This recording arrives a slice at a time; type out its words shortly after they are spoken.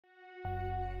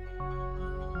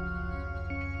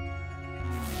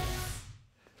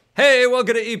Hey,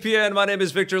 welcome to EPN. My name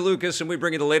is Victor Lucas, and we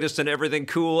bring you the latest in everything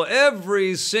cool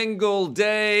every single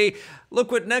day.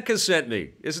 Look what NECA sent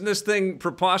me. Isn't this thing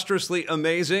preposterously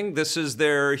amazing? This is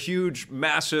their huge,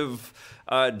 massive,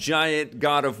 giant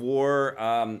God of War.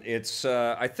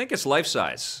 I think it's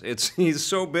life-size. He's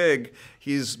so big,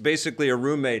 he's basically a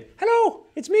roommate. Hello,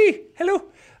 it's me. Hello.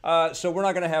 So we're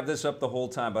not going to have this up the whole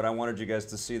time, but I wanted you guys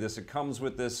to see this. It comes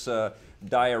with this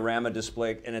diorama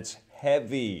display, and it's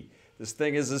heavy. This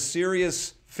thing is a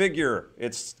serious figure.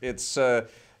 It's to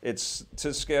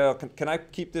scale. Can I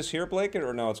keep this here, Blake,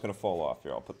 or no? It's going to fall off.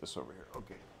 Here, I'll put this over here.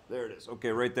 Okay, there it is. Okay,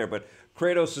 right there. But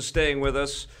Kratos is staying with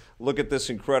us. Look at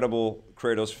this incredible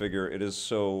Kratos figure. It is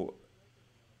so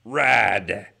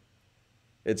rad.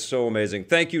 It's so amazing.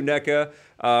 Thank you, NECA.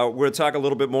 We're going to talk a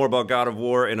little bit more about God of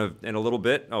War in a little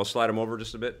bit. I'll slide him over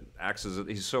just a bit.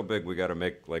 He's so big, we got to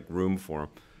make like room for him.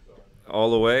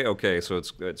 All the way? Okay, so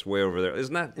it's way over there.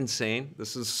 Isn't that insane?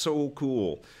 This is so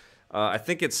cool. I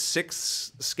think it's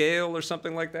 6 scale or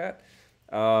something like that.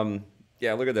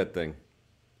 Yeah, look at that thing.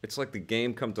 It's like the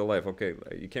game come to life. Okay,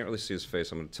 you can't really see his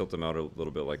face. I'm going to tilt him out a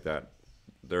little bit like that.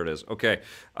 There it is. Okay.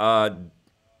 I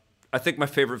think my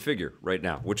favorite figure right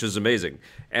now, which is amazing.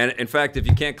 And in fact, if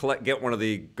you can't get one of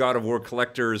the God of War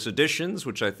collector's editions,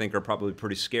 which I think are probably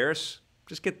pretty scarce,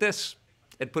 just get this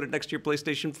and put it next to your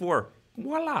PlayStation 4.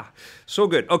 Voila. So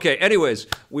good. Okay, anyways,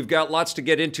 we've got lots to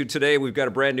get into today. We've got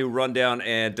a brand new rundown,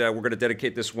 and we're going to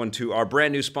dedicate this one to our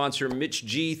brand new sponsor, Mitch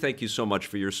G. Thank you so much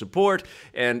for your support.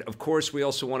 And, of course, we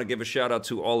also want to give a shout-out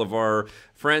to all of our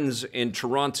friends in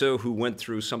Toronto who went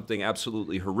through something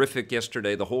absolutely horrific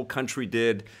yesterday. The whole country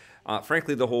did.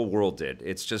 Frankly, the whole world did.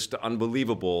 It's just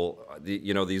unbelievable,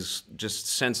 these just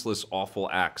senseless, awful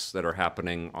acts that are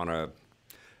happening on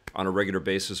a regular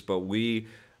basis. But we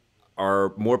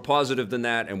are more positive than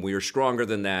that, and we are stronger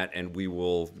than that, and we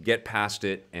will get past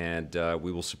it, and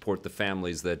we will support the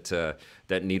families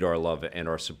that need our love and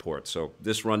our support. So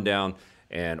this rundown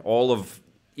and all of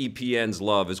EPN's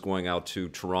love is going out to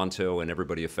Toronto and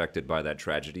everybody affected by that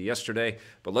tragedy yesterday.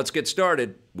 But let's get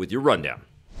started with your rundown.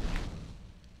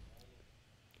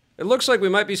 It looks like we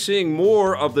might be seeing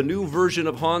more of the new version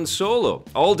of Han Solo.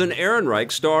 Alden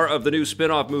Ehrenreich, star of the new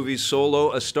spin-off movie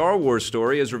Solo, A Star Wars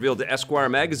Story, has revealed to Esquire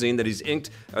magazine that he's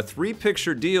inked a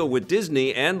 3-picture deal with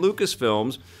Disney and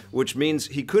Lucasfilms, which means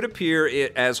he could appear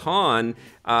as Han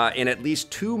in at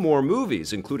least 2 more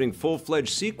movies, including full-fledged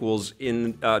sequels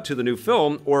to the new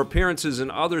film or appearances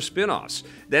in other spin-offs.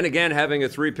 Then again, having a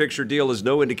 3-picture deal is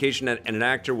no indication that an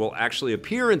actor will actually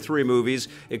appear in 3 movies.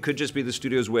 It could just be the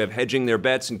studio's way of hedging their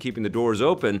bets and keeping the doors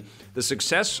open. The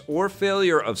success or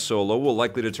failure of Solo will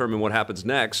likely determine what happens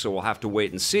next, so we'll have to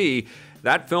wait and see.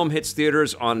 That film hits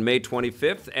theaters on May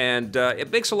 25th, and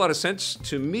it makes a lot of sense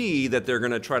to me that they're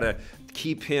going to try to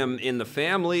keep him in the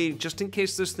family just in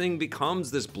case this thing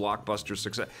becomes this blockbuster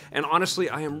success. And honestly,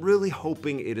 I am really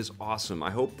hoping it is awesome.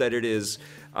 I hope that it is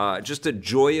just a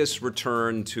joyous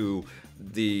return to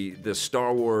the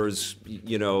Star Wars,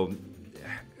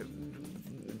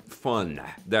 fun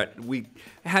that we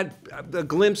had a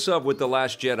glimpse of with The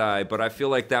Last Jedi, but I feel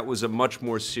like that was a much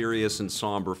more serious and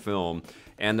somber film.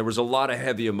 And there was a lot of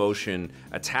heavy emotion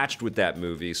attached with that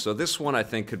movie. So this one, I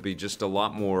think, could be just a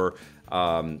lot more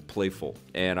playful.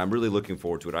 And I'm really looking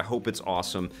forward to it. I hope it's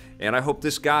awesome. And I hope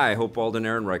Alden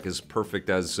Ehrenreich is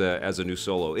perfect as a new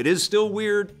Solo. It is still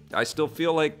weird. I still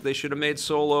feel like they should have made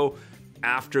Solo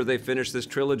after they finished this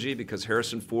trilogy because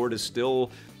Harrison Ford is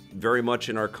still very much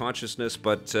in our consciousness,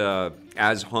 but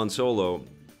as Han Solo.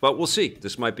 But we'll see.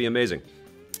 This might be amazing.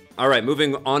 All right,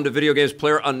 moving on to video games.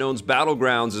 PlayerUnknown's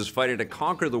Battlegrounds is fighting to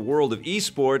conquer the world of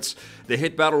esports. The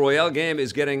hit Battle Royale game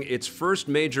is getting its first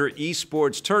major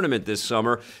esports tournament this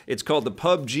summer. It's called the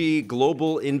PUBG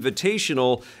Global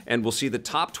Invitational, and we'll see the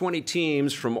top 20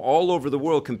 teams from all over the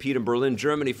world compete in Berlin,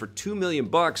 Germany for $2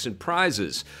 million in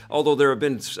prizes. Although there have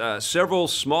been several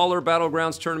smaller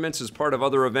Battlegrounds tournaments as part of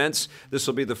other events, this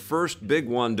will be the first big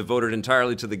one devoted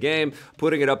entirely to the game,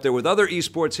 putting it up there with other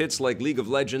esports hits like League of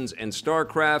Legends and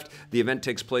StarCraft. The event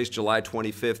takes place July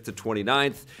 25th to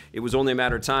 29th. It was only a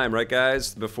matter of time, right,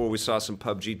 guys, before we saw some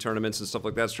PUBG tournaments and stuff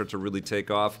like that start to really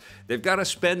take off. They've got to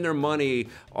spend their money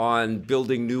on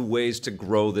building new ways to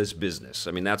grow this business.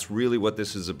 I mean, that's really what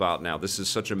this is about now. This is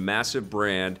such a massive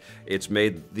brand. It's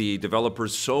made the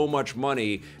developers so much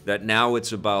money that now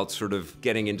it's about sort of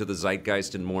getting into the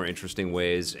zeitgeist in more interesting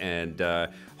ways and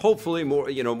hopefully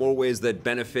more ways that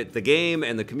benefit the game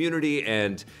and the community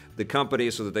and the company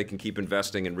so that they can keep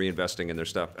investing and reinvesting in their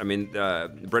stuff. I mean,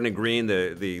 Brendan Green,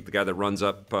 the guy that runs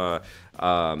up the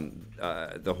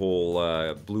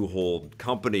whole Blue Hole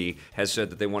company, has said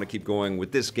that they want to keep going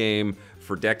with this game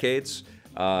for decades.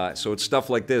 So it's stuff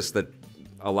like this that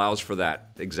allows for that,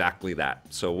 exactly that.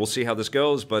 So we'll see how this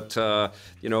goes, but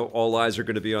you know, all eyes are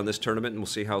going to be on this tournament, and we'll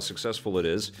see how successful it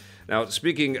is. Now,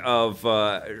 speaking of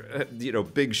you know,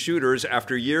 big shooters,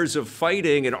 after years of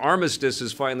fighting, an armistice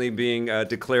is finally being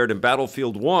declared in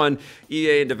Battlefield 1.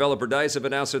 EA and developer DICE have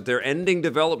announced that they're ending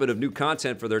development of new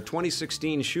content for their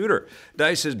 2016 shooter.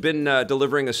 DICE has been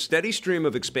delivering a steady stream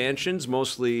of expansions,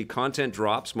 mostly content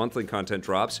drops, monthly content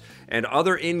drops, and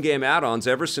other in-game add-ons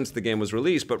ever since the game was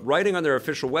released. But writing on their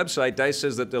official website, DICE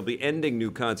says that they'll be ending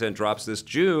new content drops this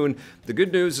June. The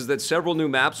good news is that several new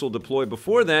maps will deploy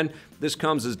before then. This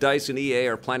comes as DICE and EA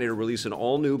are planning to release an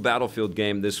all-new Battlefield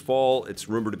game this fall. It's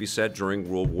rumored to be set during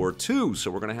World War II,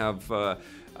 so we're going to have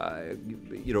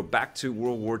you know, back to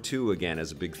World War II again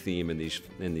as a big theme in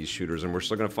these shooters, and we're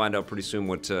still going to find out pretty soon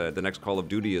what the next Call of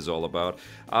Duty is all about.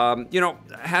 You know,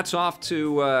 hats off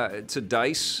to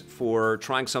DICE for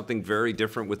trying something very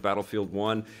different with Battlefield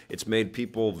 1. It's made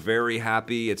people very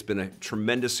happy. It's been a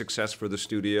tremendous success for the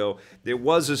studio. It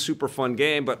was a super fun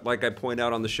game, but like I point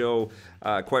out on the show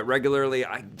quite regularly,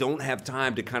 I don't have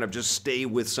time to kind of just stay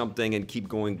with something and keep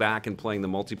going back and playing the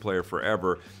multiplayer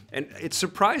forever. And it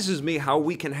surprises me how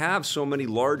we can have so many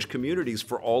large communities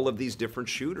for all of these different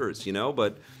shooters, you know,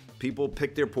 but people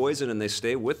pick their poison and they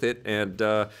stay with it. And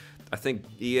I think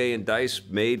EA and DICE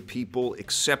made people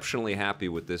exceptionally happy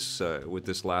with this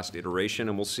last iteration,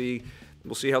 and we'll see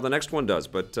how the next one does.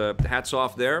 But hats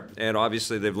off there, and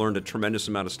obviously they've learned a tremendous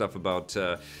amount of stuff about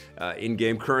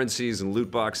in-game currencies and loot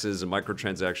boxes and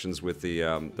microtransactions with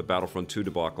the Battlefront 2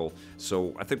 debacle.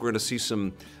 So I think we're going to see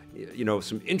some, you know,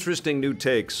 some interesting new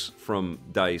takes from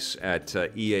DICE at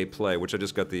EA Play, which I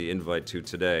just got the invite to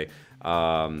today,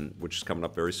 which is coming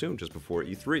up very soon, just before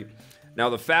E3. Now,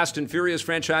 the Fast and Furious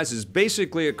franchise is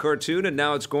basically a cartoon, and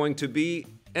now it's going to be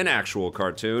an actual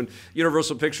cartoon.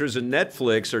 Universal Pictures and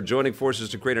Netflix are joining forces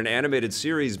to create an animated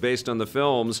series based on the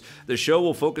films. The show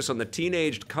will focus on the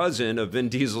teenaged cousin of Vin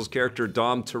Diesel's character,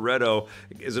 Dom Toretto.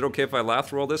 Is it okay if I laugh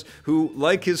through all this? Who,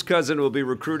 like his cousin, will be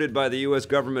recruited by the U.S.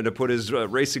 government to put his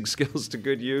racing skills to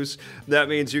good use. That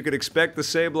means you can expect the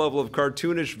same level of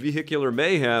cartoonish vehicular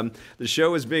mayhem. The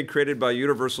show is being created by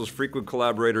Universal's frequent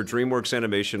collaborator, DreamWorks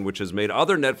Animation, which has made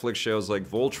other Netflix shows like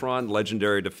Voltron,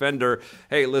 Legendary Defender.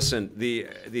 Hey, listen, the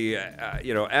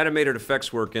you know, animated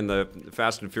effects work in the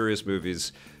Fast and Furious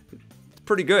movies,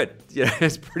 pretty good. Yeah,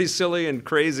 it's pretty silly and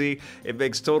crazy. It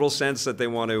makes total sense that they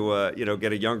want to you know,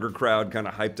 get a younger crowd kind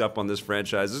of hyped up on this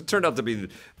franchise. It turned out to be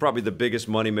probably the biggest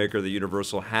moneymaker that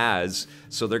Universal has,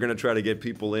 so they're going to try to get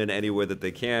people in any way that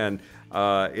they can.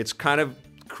 It's kind of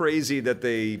crazy that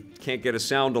they can't get a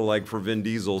sound-alike for Vin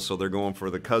Diesel, so they're going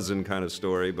for the cousin kind of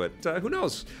story, but who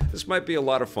knows? This might be a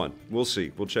lot of fun. We'll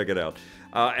see. We'll check it out.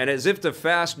 And as if the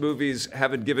Fast movies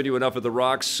haven't given you enough of The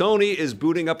Rock, Sony is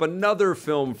booting up another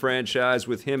film franchise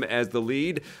with him as the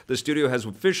lead. The studio has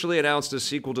officially announced a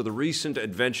sequel to the recent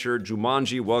adventure,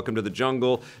 Jumanji: Welcome to the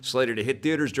Jungle, slated to hit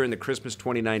theaters during the Christmas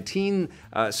 2019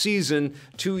 season,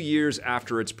 2 years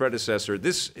after its predecessor.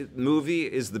 This movie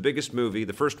is the biggest movie,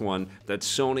 the first one, that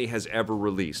Sony has ever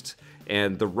released.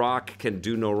 And The Rock can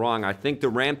do no wrong. I think the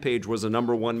Rampage was a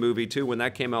 #1 movie too when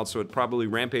that came out, so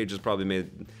Rampage has probably made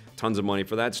tons of money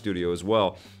for that studio as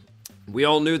well. We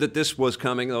all knew that this was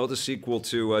coming, though, the sequel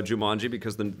to Jumanji,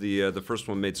 because the first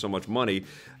one made so much money.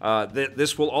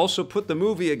 This will also put the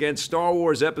movie against Star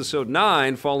Wars Episode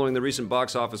 9, following the recent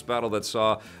box office battle that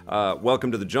saw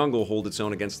Welcome to the Jungle hold its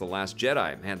own against The Last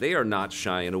Jedi. Man, they are not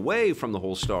shying away from the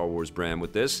whole Star Wars brand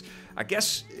with this. I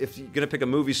guess if you're going to pick a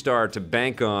movie star to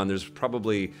bank on, there's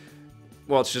probably,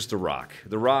 well, it's just The Rock.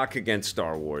 The Rock against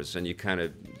Star Wars, and you kind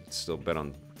of still bet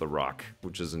on The Rock,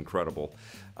 which is incredible.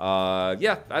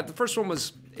 The first one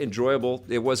was enjoyable.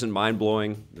 It wasn't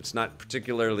mind-blowing. It's not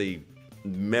particularly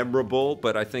memorable,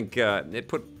 but I think it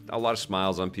put a lot of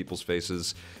smiles on people's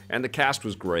faces, and the cast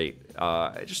was great.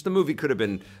 Just the movie could have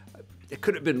been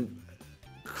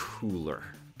cooler,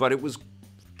 but it was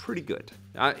pretty good.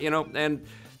 You know, and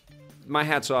my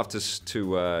hat's off to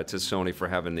Sony for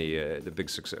having the big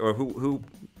success. Or who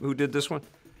did this one?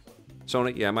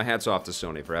 Sony? Yeah, my hat's off to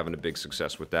Sony for having a big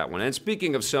success with that one. And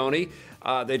speaking of Sony,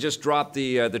 they just dropped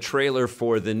the trailer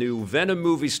for the new Venom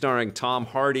movie starring Tom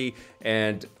Hardy,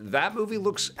 and that movie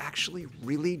looks actually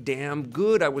really damn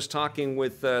good. I was talking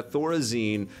with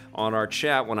Thorazine on our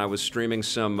chat when I was streaming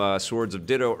some Swords of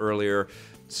Ditto earlier.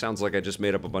 Sounds like I just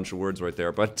made up a bunch of words right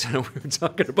there, but we were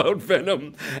talking about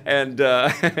Venom, and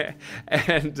yeah,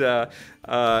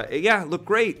 it looked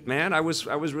great, man. I was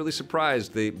really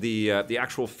surprised. The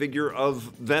actual figure of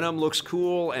Venom looks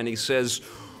cool, and he says,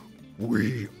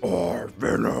 "We are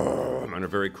Venom," in a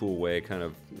very cool way, kind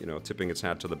of, you know, tipping its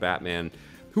hat to the Batman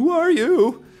Who are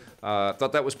you?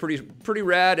 Thought that was pretty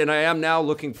rad, and I am now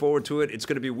looking forward to it. It's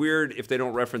going to be weird if they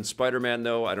don't reference Spider-Man,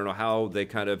 though. I don't know how they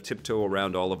kind of tiptoe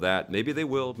around all of that. Maybe they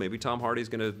will. Maybe Tom Hardy's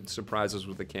going to surprise us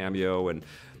with a cameo, and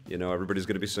everybody's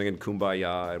going to be singing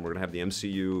Kumbaya, and we're going to have the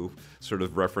MCU sort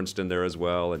of referenced in there as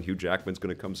well, and Hugh Jackman's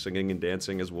going to come singing and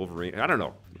dancing as Wolverine. I don't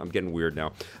know. I'm getting weird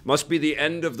now. Must be the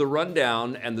end of the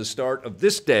rundown and the start of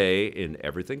this day in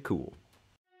Everything Cool.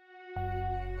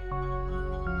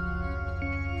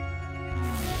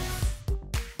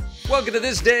 Welcome to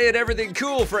This Day and Everything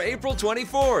Cool for April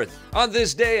 24th. On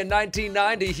this day in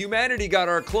 1990, humanity got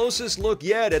our closest look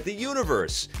yet at the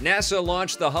universe. NASA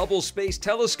launched the Hubble Space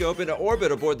Telescope into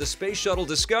orbit aboard the Space Shuttle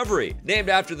Discovery. Named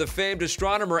after the famed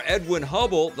astronomer Edwin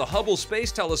Hubble, the Hubble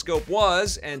Space Telescope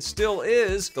was, and still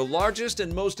is, the largest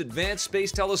and most advanced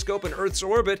space telescope in Earth's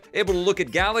orbit, able to look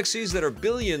at galaxies that are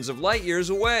billions of light years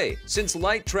away. Since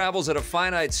light travels at a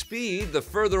finite speed, the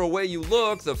further away you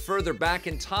look, the further back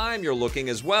in time you're looking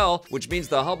as well, which means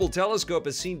the Hubble telescope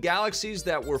has seen galaxies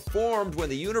that were formed when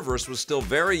the universe was still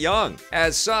very young.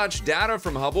 As such, data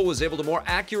from Hubble was able to more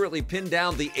accurately pin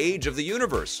down the age of the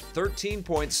universe,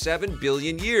 13.7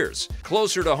 billion years.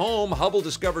 Closer to home, Hubble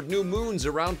discovered new moons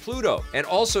around Pluto, and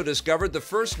also discovered the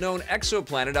first known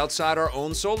exoplanet outside our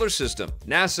own solar system.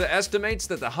 NASA estimates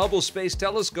that the Hubble Space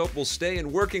Telescope will stay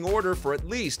in working order for at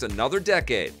least another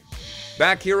decade.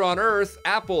 Back here on Earth,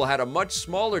 Apple had a much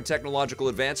smaller technological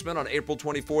advancement on April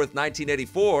 24,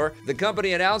 1984. The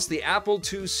company announced the Apple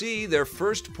IIc, their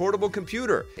first portable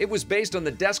computer. It was based on the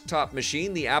desktop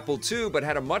machine, the Apple II, but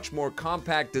had a much more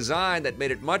compact design that made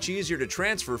it much easier to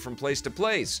transfer from place to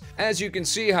place. As you can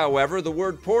see, however, the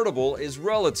word portable is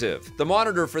relative. The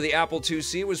monitor for the Apple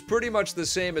IIc was pretty much the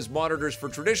same as monitors for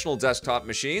traditional desktop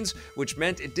machines, which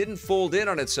meant it didn't fold in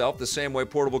on itself the same way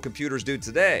portable computers do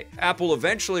today. Apple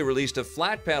eventually released a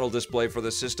flat panel display for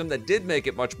the system that did make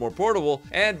it much more portable,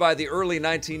 and by the early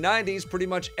 1990s, pretty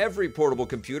much every portable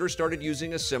computer started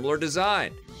using a similar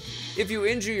design. If you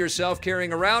injure yourself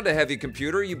carrying around a heavy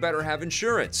computer, you better have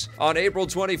insurance. On April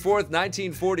 24,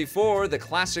 1944, the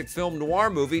classic film noir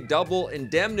movie Double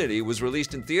Indemnity was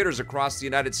released in theaters across the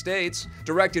United States.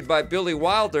 Directed by Billy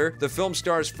Wilder, the film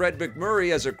stars Fred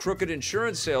MacMurray as a crooked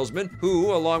insurance salesman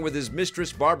who, along with his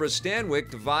mistress Barbara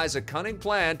Stanwyck, devise a cunning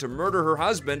plan to murder her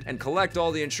husband and collect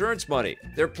all the insurance money.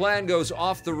 Their plan goes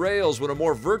off the rails when a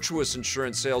more virtuous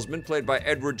insurance salesman, played by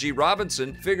Edward G.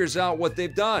 Robinson, figures out what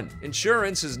they've done.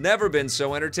 Insurance has never been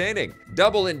so entertaining.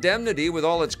 Double Indemnity, with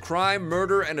all its crime,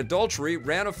 murder, and adultery,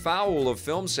 ran afoul of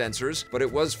film censors, but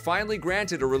it was finally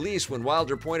granted a release when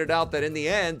Wilder pointed out that in the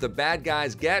end, the bad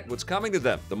guys get what's coming to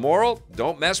them. The moral?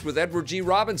 Don't mess with Edward G.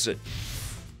 Robinson.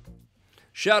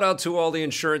 Shout out to all the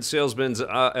insurance salesmen,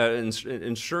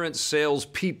 insurance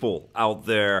salespeople out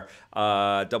there.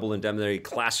 Double Indemnity,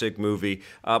 classic movie.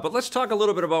 But let's talk a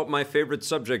little bit about my favorite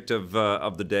subject of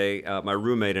the day. My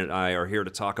roommate and I are here to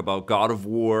talk about God of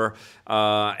War.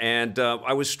 And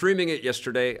I was streaming it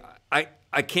yesterday.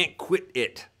 I can't quit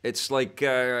it. It's like,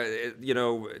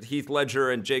 Heath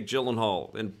Ledger and Jake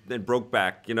Gyllenhaal and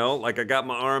Brokeback, Like I got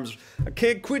my arms. I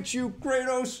can't quit you,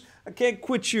 Kratos. I can't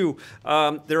quit you.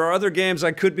 There are other games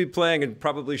I could be playing and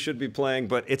probably should be playing,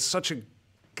 but it's such a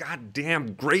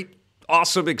goddamn great,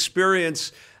 awesome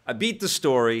experience. I beat the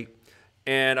story,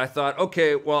 and I thought,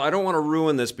 okay, well, I don't want to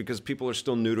ruin this because people are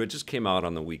still new to it. It just came out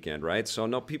on the weekend, right? So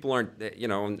no, people aren't,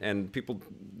 and people,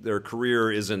 their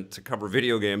career isn't to cover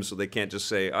video games, so they can't just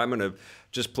say, I'm going to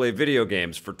just play video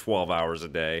games for 12 hours a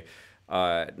day.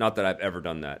 Not that I've ever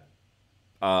done that.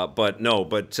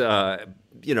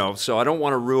 So I don't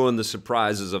want to ruin the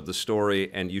surprises of the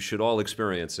story, and you should all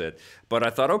experience it. But I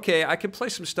thought, okay, I can play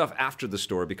some stuff after the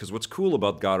story, because what's cool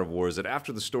about God of War is that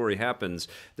after the story happens,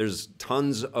 there's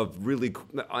tons of really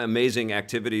amazing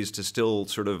activities to still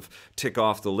sort of tick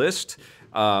off the list.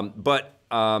 But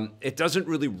it doesn't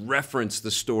really reference the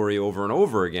story over and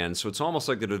over again. So it's almost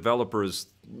like the developers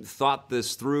thought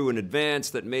this through in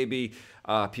advance, that maybe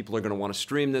people are going to want to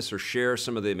stream this or share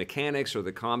some of the mechanics or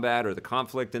the combat or the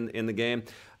conflict in the game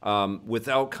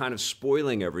without kind of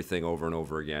spoiling everything over and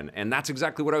over again. And that's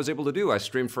exactly what I was able to do. I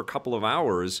streamed for a couple of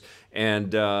hours,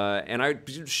 and I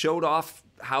showed off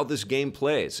how this game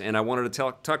plays. And I wanted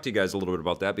to talk to you guys a little bit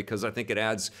about that, because I think it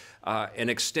adds an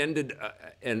extended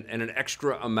and an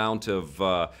extra amount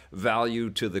of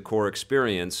value to the core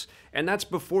experience. And that's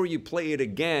before you play it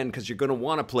again, because you're going to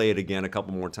want to play it again a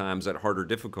couple more times at harder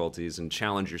difficulties and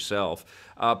challenge yourself.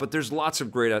 But there's lots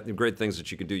of great things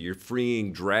that you can do. You're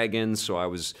freeing dragons, so I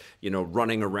was,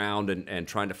 running around and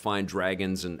trying to find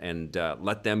dragons and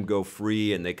let them go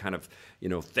free, and they kind of,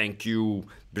 thank you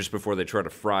just before they try to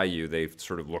fry you. They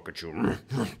sort of look at you,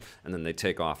 and then they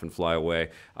take off and fly away.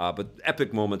 But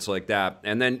epic moments like that.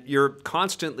 And then you're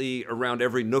constantly around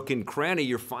every nook and cranny.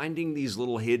 You're finding these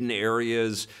little hidden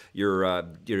areas. You're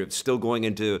still going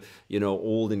into,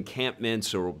 old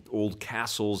encampments or old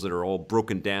castles that are all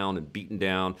broken down and beaten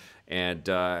down. And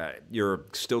you're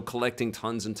still collecting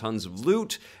tons and tons of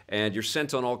loot, and you're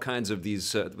sent on all kinds of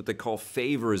these, what they call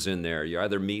favors in there. You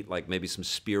either meet like maybe some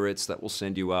spirits that will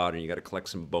send you out, and you got to collect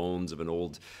some bones of an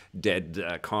old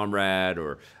dead comrade,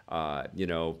 or,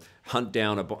 hunt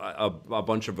down a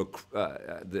bunch of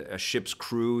a ship's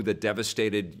crew that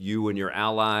devastated you and your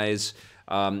allies.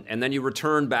 And then you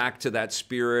return back to that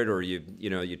spirit, or you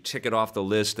tick it off the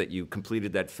list that you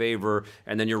completed that favor,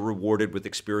 and then you're rewarded with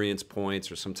experience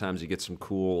points, or sometimes you get some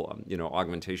cool,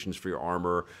 augmentations for your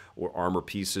armor or armor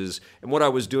pieces. And what I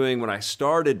was doing when I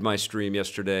started my stream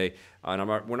yesterday, and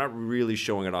we're not really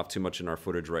showing it off too much in our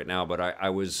footage right now, but I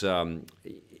was in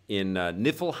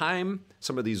Niflheim.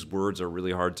 Some of these words are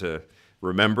really hard to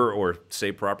remember or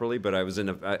say properly, but I was in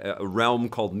a realm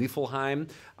called Niflheim,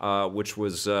 which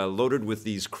was loaded with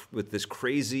this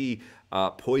crazy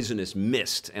poisonous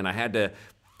mist, and I had to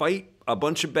fight a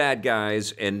bunch of bad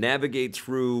guys and navigate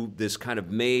through this kind of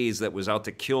maze that was out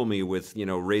to kill me with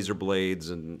razor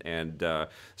blades and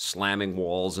slamming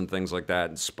walls and things like that,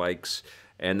 and spikes.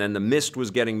 And then the mist was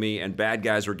getting me, and bad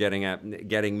guys were getting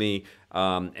me.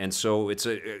 And so it's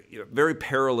a very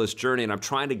perilous journey, and I'm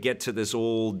trying to get to this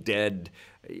old dead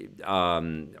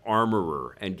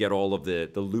armorer and get all of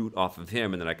the loot off of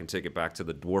him, and then I can take it back to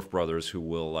the dwarf brothers, who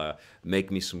will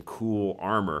make me some cool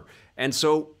armor. And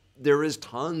so there is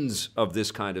tons of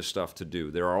this kind of stuff to do.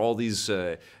 There are all these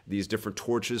different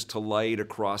torches to light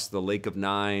across the Lake of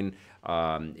Nine.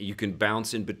 You can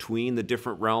bounce in between the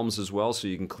different realms as well, so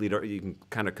you can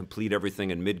kind of complete everything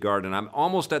in Midgard. And I'm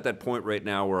almost at that point right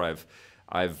now where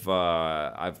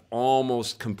I've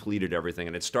almost completed everything,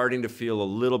 and it's starting to feel a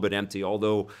little bit empty.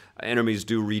 Although enemies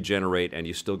do regenerate, and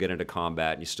you still get into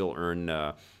combat, and you still earn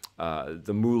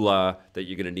the moolah that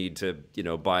you're going to need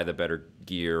to buy the better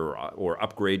gear or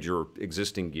upgrade your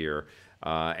existing gear.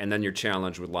 And then you're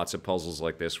challenged with lots of puzzles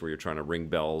like this, where you're trying to ring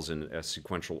bells in a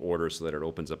sequential order so that it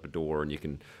opens up a door and you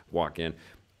can walk in.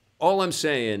 All I'm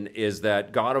saying is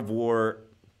that God of War,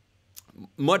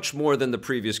 much more than the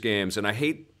previous games, and I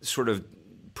hate sort of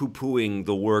poo-pooing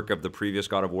the work of the previous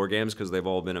God of War games because they've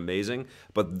all been amazing,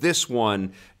 but this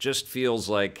one just feels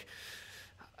like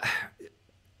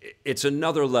it's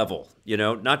another level,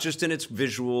 not just in its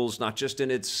visuals, not just in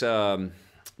its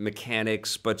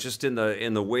mechanics, but just in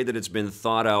the way that it's been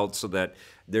thought out, so that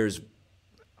there's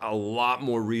a lot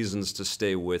more reasons to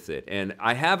stay with it. And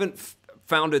I haven't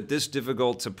found it this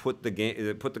difficult to put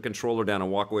the controller down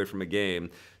and walk away from a game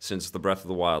since the Breath of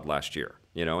the Wild last year.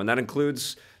 And that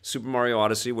includes Super Mario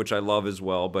Odyssey, which I love as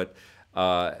well. But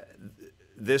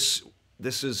this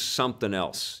is something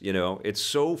else. It's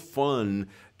so fun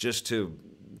just to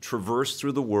traverse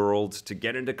through the world, to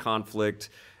get into conflict.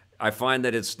 I find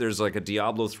that there's like a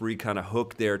Diablo 3 kind of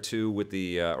hook there too, with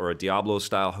or a Diablo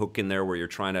style hook in there, where you're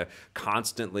trying to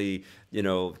constantly,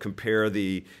 compare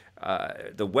the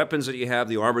weapons that you have,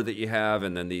 the armor that you have,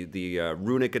 and then the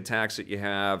runic attacks that you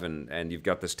have, and you've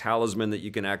got this talisman that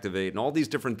you can activate, and all these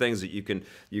different things that you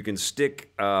can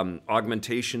stick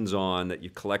augmentations on that you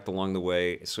collect along the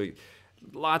way. So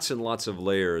lots and lots of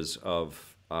layers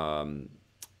of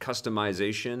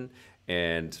customization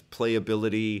and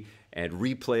playability and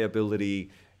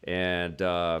replayability, and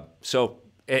so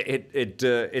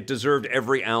it deserved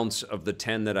every ounce of the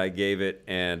 10 that I gave it.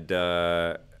 And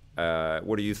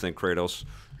what do you think, Kratos?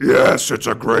 Yes, it's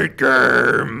a great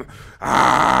game.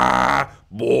 Ah,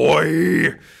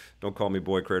 boy. Don't call me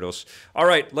boy, Kratos. All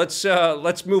right,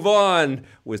 let's move on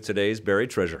with today's buried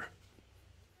treasure.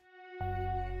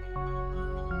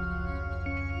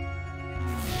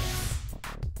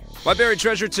 My buried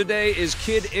treasure today is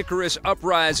Kid Icarus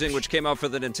Uprising, which came out for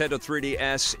the Nintendo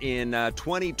 3DS in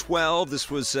 2012. This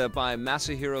was by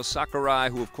Masahiro Sakurai,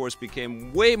 who of course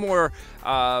became way more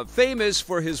famous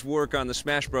for his work on the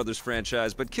Smash Brothers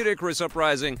franchise. But Kid Icarus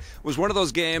Uprising was one of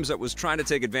those games that was trying to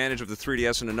take advantage of the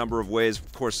 3DS in a number of ways.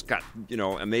 Of course, got,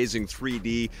 amazing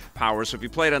 3D power. So if you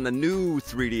played on the new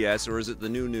 3DS, or is it the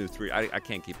new 3? I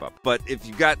can't keep up. But if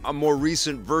you got a more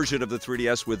recent version of the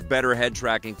 3DS with better head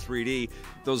tracking 3D,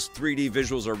 those 3D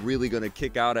visuals are really going to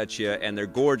kick out at you, and they're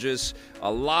gorgeous.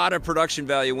 A lot of production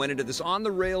value went into this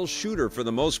on-the-rails shooter for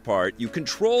the most part. You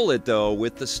control it, though,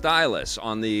 with the stylus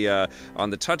on the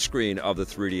touchscreen of the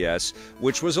 3DS,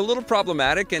 which was a little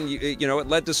problematic, and you know, it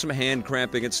led to some hand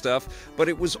cramping and stuff, but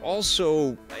it was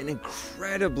also an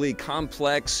incredibly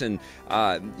complex and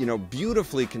you know,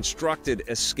 beautifully constructed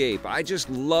escape. I just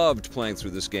loved playing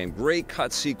through this game. Great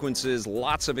cut sequences,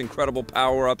 lots of incredible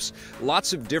power-ups,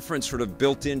 lots of different sort of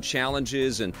built-in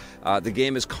challenges, and the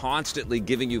game is constantly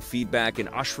giving you feedback and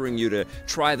ushering you to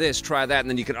try this, try that, and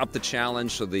then you can up the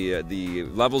challenge, so the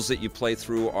levels that you play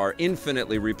through are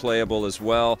infinitely replayable as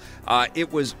well.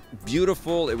 It was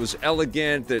beautiful, it was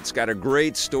elegant, it's got a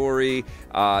great story.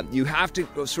 You have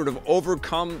to sort of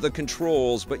overcome the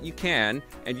controls, but you can,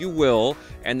 and you will,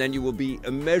 and then you will be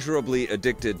immeasurably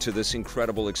addicted to this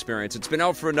incredible experience. It's been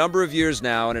out for a number of years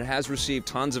now, and it has received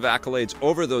tons of accolades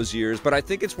over those years, but I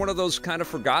think it's one of those kind of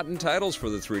forgotten titles for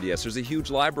the 3DS. There's a huge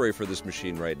library for this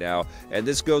machine right now, and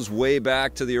this goes way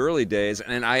back to the early days,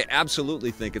 and I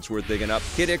absolutely think it's worth digging up.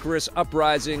 Kid Icarus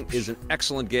Uprising is an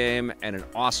excellent game and an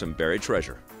awesome buried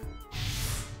treasure.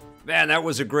 Man, that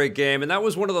was a great game, and that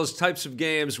was one of those types of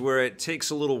games where it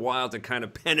takes a little while to kind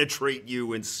of penetrate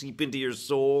you and seep into your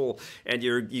soul, and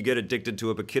you get addicted to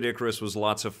it, but Kid Icarus was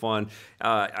lots of fun.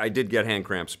 I did get hand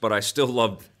cramps, but I still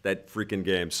loved that freaking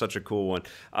game. Such a cool one.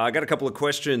 I got a couple of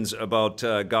questions about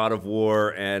God of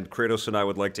War, and Kratos and I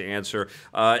would like to answer.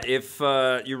 If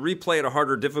you replay at a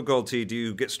harder difficulty, do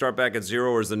you start back at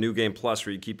 0, or is the New Game Plus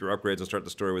where you keep your upgrades and start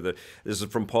the story with it? This is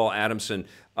from Paul Adamson.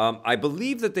 I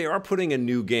believe that they are putting a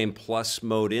New Game Plus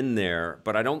mode in there,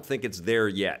 but I don't think it's there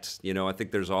yet. You know, I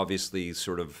think there's obviously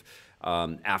sort of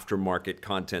aftermarket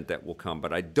content that will come,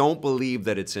 but I don't believe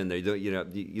that it's in there. You know,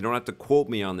 you don't have to quote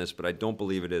me on this, but I don't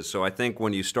believe it is. So I think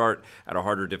when you start at a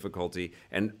harder difficulty,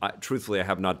 and truthfully, I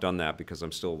have not done that because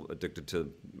I'm still addicted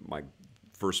to my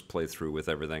first playthrough with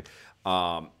everything.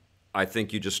 I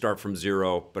think you just start from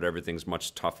 0, but everything's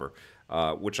much tougher,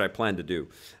 which I plan to do.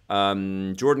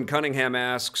 Jordan Cunningham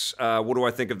asks, what do I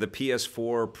think of the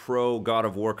PS4 Pro God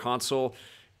of War console?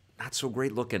 Not so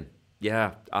great looking.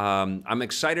 Yeah, I'm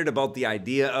excited about the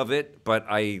idea of it, but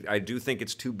I do think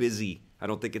it's too busy. I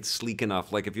don't think it's sleek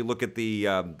enough. Like if you look at the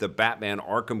Batman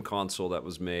Arkham console that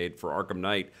was made for Arkham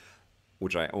Knight,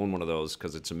 which I own one of those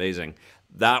because it's amazing.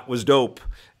 That was dope.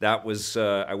 That was,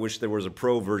 I wish there was a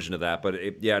pro version of that,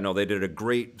 but yeah, no, they did a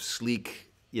great, sleek,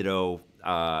 you know,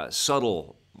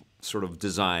 subtle sort of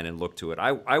design and look to it.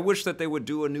 I wish that they would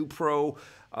do a new Pro,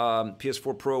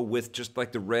 PS4 Pro with just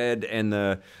like the red and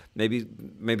the,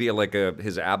 maybe like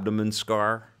his abdomen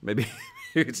scar. Maybe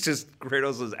it's just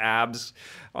Kratos' abs.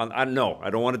 I don't know. I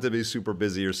don't want it to be super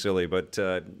busy or silly, but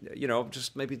you know,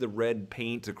 just maybe the red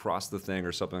paint across the thing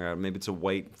or something like that. Maybe it's a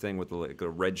white thing with like a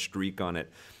red streak on it.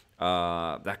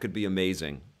 That could be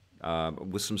amazing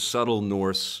with some subtle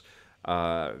Norse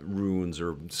runes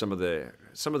or some of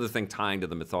the thing tying to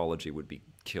the mythology would be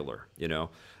killer. You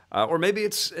know. Or maybe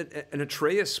it's an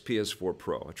Atreus PS4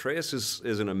 Pro. Atreus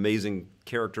is an amazing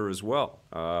character as well.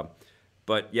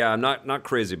 But yeah, I'm not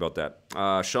crazy about that.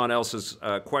 Sean Elsa's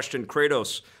question,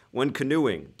 Kratos, when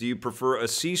canoeing, do you prefer a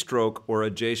C stroke or a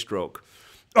J stroke?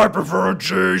 I prefer a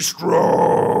J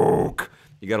stroke.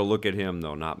 You got to look at him,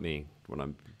 though, not me, when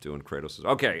I'm doing Kratos.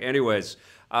 Okay, anyways,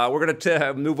 we're going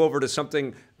to move over to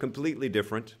something completely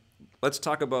different. Let's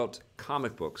talk about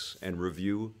comic books and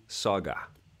review Saga.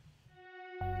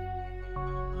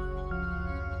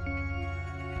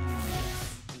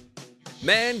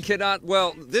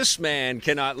 This man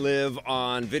cannot live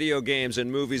on video games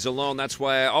and movies alone. That's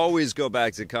why I always go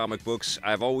back to comic books.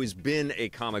 I've always been a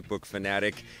comic book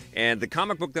fanatic. And the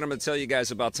comic book that I'm going to tell you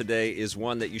guys about today is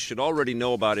one that you should already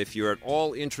know about if you're at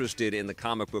all interested in the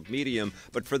comic book medium.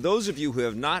 But for those of you who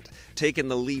have not taken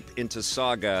the leap into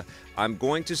Saga, I'm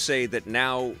going to say that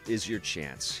now is your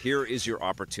chance. Here is your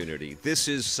opportunity. This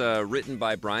is written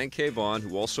by Brian K. Vaughan,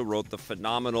 who also wrote the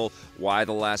phenomenal Y: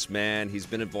 The Last Man. He's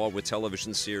been involved with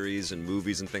television series and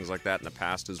movies and things like that in the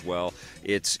past as well.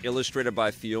 It's illustrated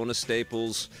by Fiona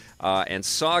Staples, and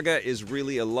Saga is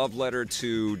really a love letter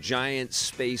to giant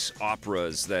space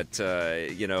operas that,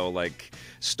 you know, like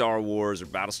Star Wars or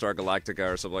Battlestar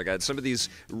Galactica or something like that. Some of these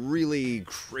really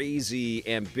crazy,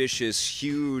 ambitious,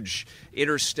 huge,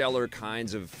 interstellar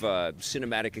kinds of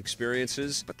cinematic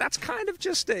experiences. But that's kind of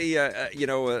just a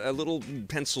little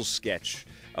pencil sketch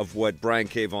of what Brian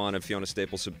K. Vaughan and Fiona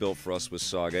Staples have built for us with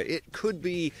Saga. It could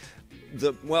be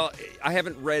Well, I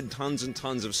haven't read tons and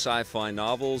tons of sci-fi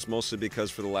novels, mostly because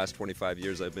for the last 25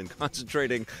 years I've been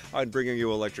concentrating on bringing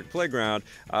you Electric Playground.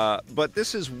 But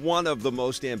this is one of the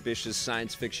most ambitious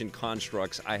science fiction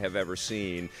constructs I have ever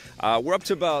seen. We're up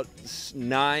to about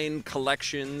 9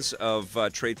 collections of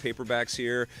trade paperbacks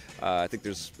here. I think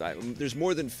there's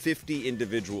more than 50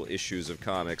 individual issues of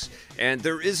comics, and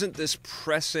there isn't this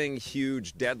pressing,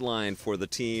 huge deadline for the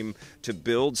team to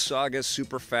build Saga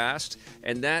super fast,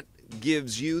 and that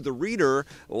gives you, the reader,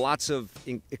 lots of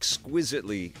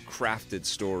exquisitely crafted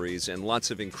stories and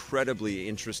lots of incredibly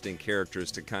interesting characters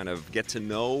to kind of get to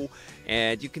know,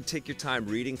 and you can take your time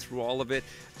reading through all of it.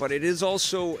 But it is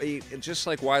also, just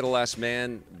like Why the Last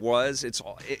Man was, it's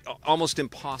almost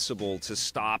impossible to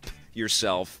stop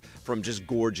yourself from just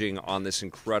gorging on this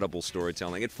incredible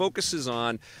storytelling. It focuses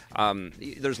on,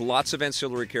 there's lots of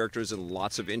ancillary characters and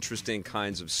lots of interesting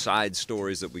kinds of side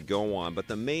stories that we go on, but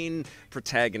the main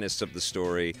protagonists of the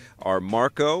story are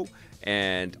Marco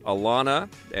and Alana,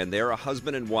 and they're a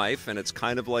husband and wife, and it's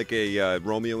kind of like a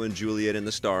Romeo and Juliet in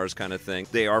the stars kind of thing.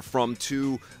 They are from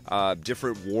 2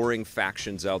 different warring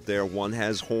factions out there. One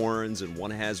has horns and one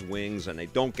has wings, and they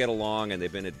don't get along, and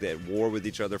they've been at war with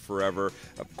each other forever.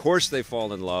 Of course they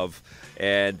fall in love,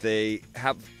 and they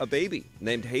have a baby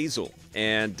named Hazel.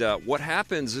 And what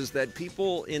happens is that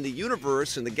people in the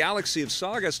universe, in the galaxy of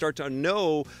Saga, start to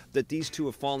know that these 2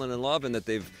 have fallen in love and that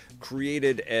they've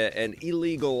created an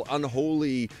illegal,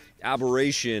 unholy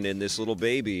aberration in this little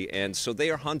baby, and so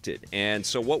they are hunted. And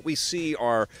so what we see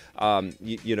are,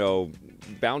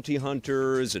 bounty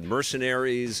hunters and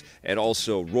mercenaries, and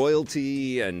also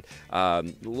royalty, and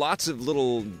lots of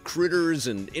little critters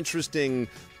and interesting,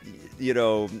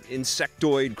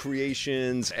 insectoid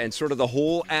creations, and sort of the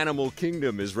whole animal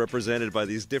kingdom is represented by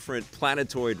these different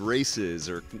planetoid races,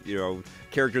 or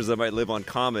characters that might live on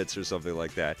comets or something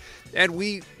like that. And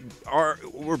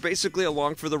we're basically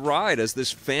along for the ride as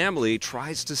this family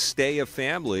tries to stay a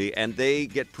family, and they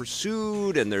get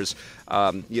pursued, and there's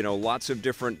lots of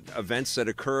different events that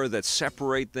occur that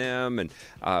separate them,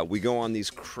 and we go on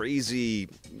these crazy,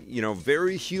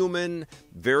 very human,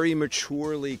 very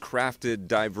maturely crafted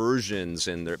diversions,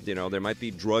 and there might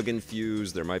be drug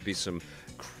infused, there might be some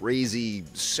crazy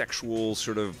sexual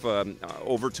sort of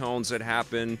overtones that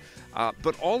happen,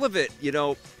 but all of it,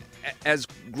 as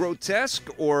grotesque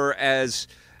or as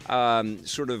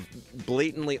sort of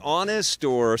blatantly honest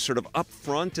or sort of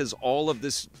upfront as all of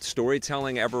this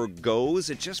storytelling ever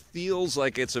goes, it just feels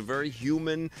like it's a very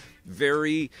human,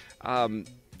 very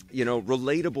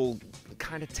relatable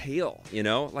kind of tale.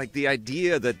 Like the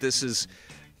idea that this is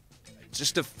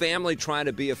just a family trying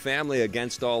to be a family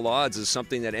against all odds is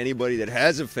something that anybody that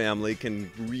has a family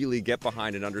can really get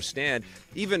behind and understand,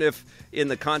 even if in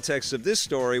the context of this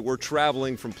story we're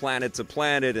traveling from planet to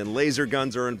planet and laser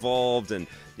guns are involved and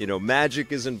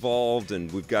magic is involved,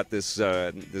 and we've got this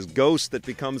this ghost that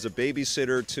becomes a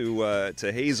babysitter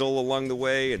to Hazel along the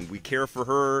way, and we care for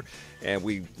her, and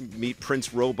we meet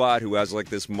Prince Robot, who has like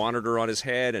this monitor on his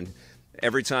head, and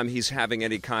every time he's having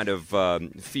any kind of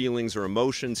feelings or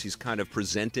emotions, he's kind of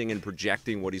presenting and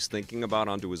projecting what he's thinking about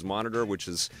onto his monitor, which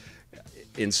is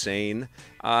insane.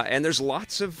 And there's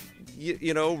lots of,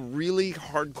 really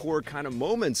hardcore kind of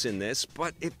moments in this,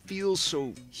 but it feels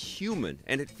so human,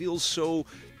 and it feels so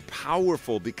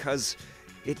powerful because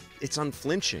it's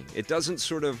unflinching. It doesn't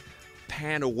sort of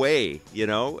pan away,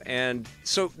 And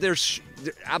so there's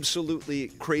absolutely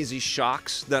crazy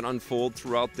shocks that unfold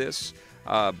throughout this.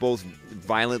 Both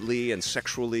violently and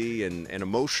sexually and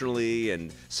emotionally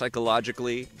and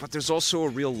psychologically. But there's also a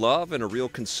real love and a real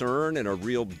concern and a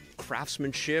real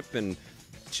craftsmanship and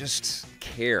just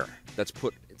care that's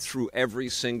put through every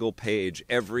single page,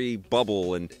 every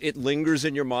bubble, and it lingers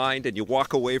in your mind, and you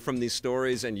walk away from these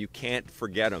stories and you can't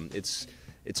forget them.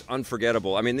 It's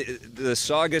unforgettable. I mean, the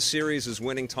Saga series is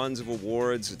winning tons of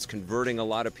awards. It's converting a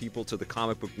lot of people to the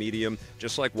comic book medium,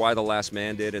 just like Why the Last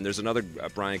Man did. And there's another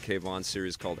Brian K. Vaughan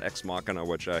series called Ex Machina,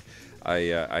 which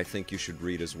I think you should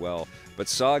read as well. But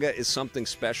Saga is something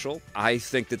special. I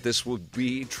think that this would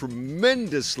be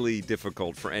tremendously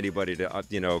difficult for anybody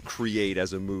to, create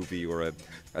as a movie or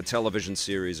a television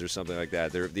series or something like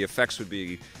that. The effects would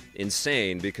be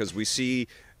insane because we see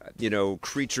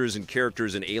creatures and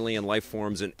characters and alien life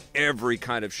forms in every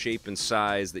kind of shape and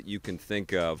size that you can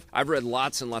think of. I've read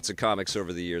lots and lots of comics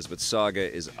over the years, but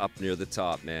Saga is up near the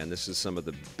top, man. This is some of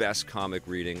the best comic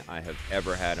reading I have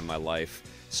ever had in my life.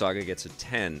 Saga gets a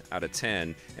 10 out of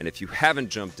 10, and if you haven't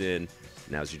jumped in,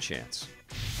 now's your chance.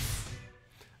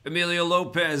 Emilio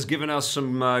Lopez giving us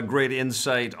some great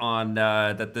insight on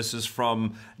that this is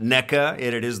from NECA,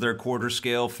 and it is their quarter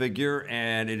scale figure,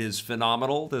 and it is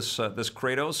phenomenal, this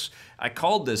Kratos. I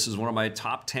called this as one of my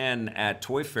top 10 at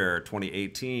Toy Fair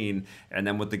 2018, and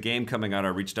then with the game coming out, I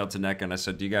reached out to NECA and I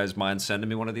said, do you guys mind sending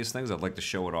me one of these things? I'd like to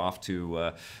show it off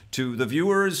to the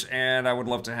viewers, and I would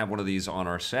love to have one of these on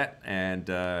our set, and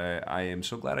I am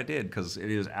so glad I did, because it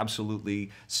is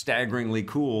absolutely staggeringly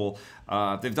cool.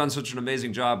 They've done such an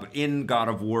amazing job in God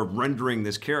of War rendering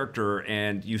this character,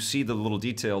 and you see the little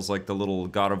details like the little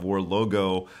God of War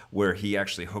logo where he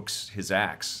actually hooks his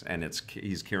axe and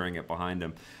he's carrying it behind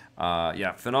him.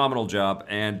 Yeah, phenomenal job.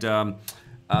 And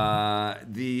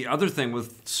the other thing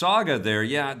with Saga there,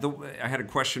 yeah, I had a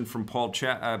question from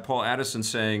Paul Addison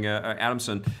saying,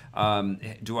 Adamson,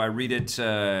 do I read it? Do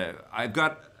I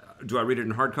read it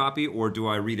in hard copy, or do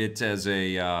I read it as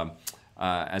a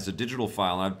digital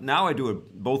file? Now I do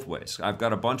it both ways. I've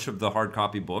got a bunch of the hard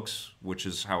copy books, which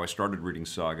is how I started reading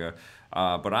Saga.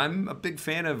 But I'm a big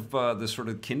fan of the sort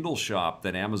of Kindle shop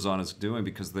that Amazon is doing,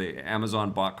 because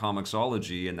Amazon bought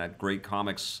Comixology, and that great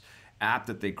comics app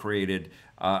that they created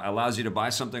allows you to buy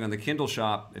something on the Kindle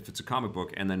shop if it's a comic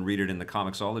book, and then read it in the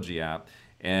Comixology app.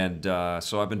 And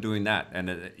so I've been doing that,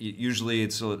 and usually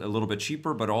it's a little bit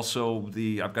cheaper, but also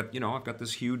I've got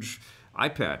this huge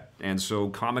iPad, and so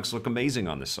comics look amazing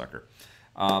on this sucker.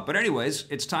 But anyways,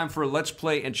 it's time for Let's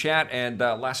Play and Chat, and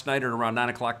last night at around 9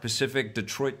 o'clock Pacific,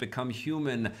 Detroit Become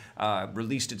Human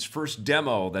released its first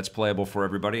demo that's playable for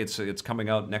everybody. It's coming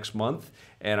out next month,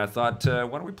 and I thought, why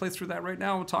don't we play through that right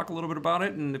now? We'll talk a little bit about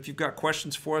it, and if you've got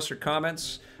questions for us or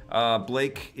comments,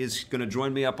 Blake is going to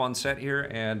join me up on set here,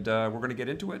 and we're going to get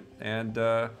into it. And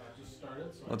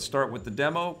let's start with the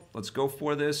demo. Let's go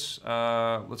for this.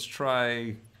 Let's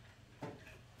try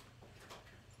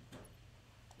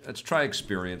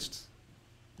experienced.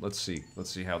 Let's see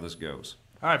how this goes.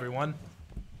 Hi, everyone.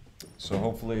 So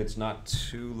hopefully it's not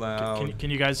too loud. Can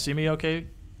you guys see me okay?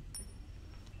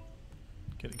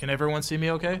 Can everyone see me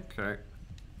okay? Okay.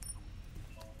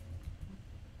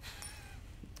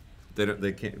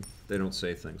 They don't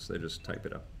say things. They just type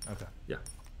it up. Okay. Yeah.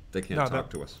 They can't talk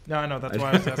to us. No, I know. That's why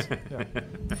I was asking. Yeah.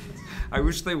 I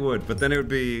wish they would, but then it would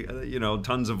be,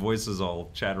 tons of voices all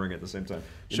chattering at the same time.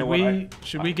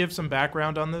 Should we give some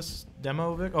background on this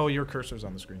demo, Vic? Oh, your cursor's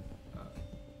on the screen.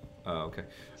 Okay.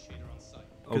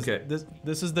 Okay.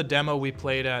 This is the demo we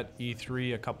played at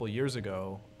E3 a couple years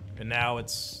ago, and now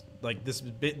it's like this.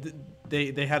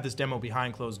 They had this demo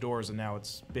behind closed doors, and now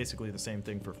it's basically the same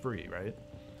thing for free, right?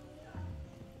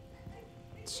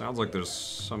 Sounds like there's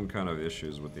some kind of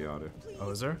issues with the audio. Please, oh,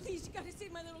 is there? Please, you gotta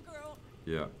save my little girl.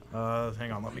 Yeah.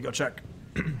 Hang on, let me go check.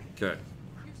 Okay. You're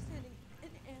sending an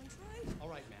android? All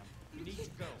right, ma'am. You need to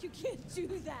go. You can't do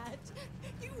that.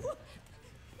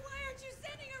 Why aren't you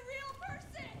sending a real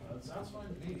person? That sounds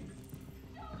fine to me.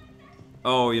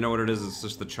 Oh, you know what it is? It's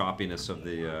just the choppiness of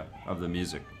the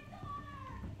music.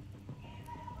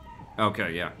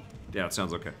 Okay, yeah. Yeah, it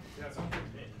sounds okay. Yeah, it sounds good to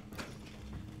me.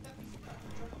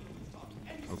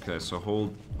 Okay, so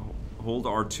hold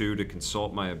R2 to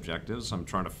consult my objectives. I'm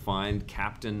trying to find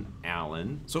Captain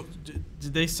Allen. So,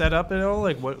 did they set up at all?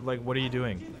 Like, what are you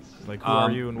doing? Like, who are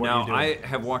you and what are you doing? Now, I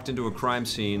have walked into a crime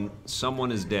scene.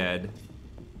 Someone is dead,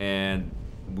 and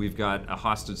we've got a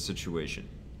hostage situation.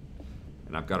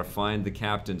 And I've got to find the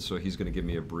captain, so he's going to give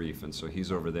me a brief, and so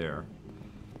he's over there.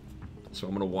 So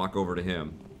I'm going to walk over to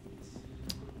him.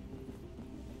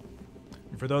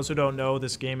 For those who don't know,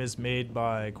 this game is made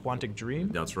by Quantic Dream.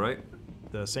 That's right.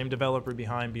 The same developer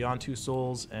behind Beyond Two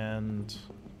Souls and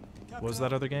what was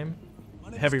that other game?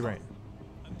 Heavy Rain.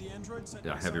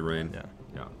 Yeah, Heavy Rain. Yeah.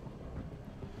 Yeah.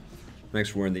 Thanks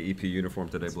for wearing the EP uniform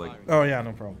today, Blake. Oh yeah,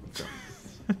 no problem. It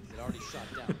already shot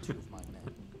down 2 of my men.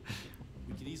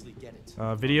 We could easily get it.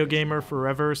 Video Gamer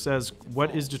Forever says,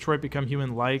 "What is Detroit Become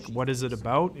Human like? What is it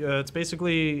about?" It's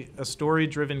basically a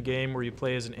story-driven game where you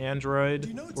play as an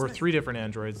android, or 3 different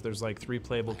androids. There's like 3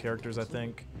 playable characters, I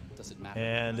think. Does it matter?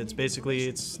 And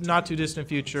it's not too distant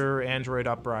future, Android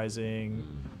Uprising.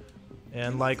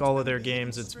 And like all of their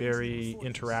games, it's very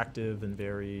interactive and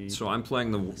very... So I'm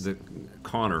playing the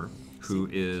Connor, who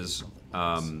is...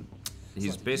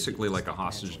 he's basically like a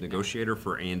hostage negotiator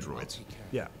for androids.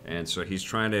 Yeah. And so he's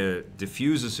trying to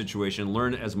diffuse the situation,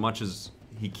 learn as much as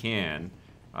he can.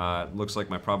 Looks like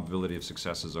my probability of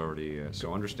success is already...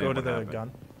 so understand Go to what the happened.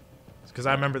 gun. Because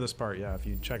I remember this part, yeah, if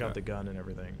you check out the gun and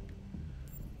everything.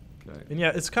 Okay. And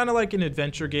yeah, it's kind of like an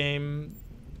adventure game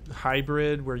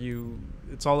hybrid where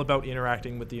it's all about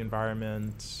interacting with the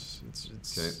environment. It's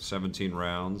Okay, 17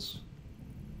 rounds.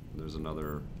 There's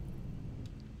another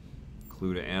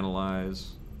clue to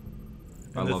analyze.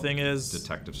 And the thing is,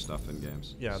 detective stuff in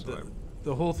games. yeah, so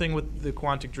the whole thing with the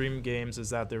Quantic Dream games is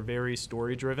that they're very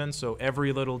story driven. So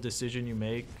every little decision you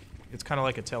make, it's kind of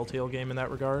like a Telltale game in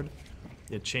that regard.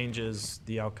 It changes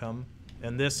the outcome.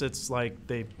 And this, it's like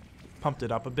they pumped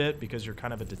it up a bit because you're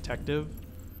kind of a detective.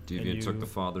 Deviant took the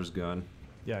father's gun.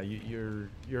 Yeah, you're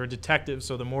a detective,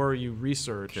 so the more you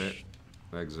research,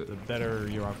 Exit. the better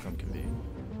your outcome can be.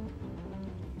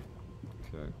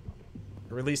 Okay.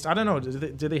 Or at least, I don't know,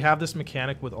 do they have this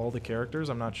mechanic with all the characters?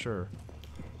 I'm not sure.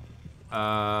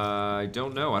 I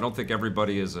don't know. I don't think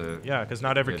everybody is a Yeah, because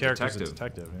not every character is a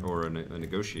detective. Yeah. or a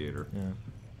negotiator. Yeah.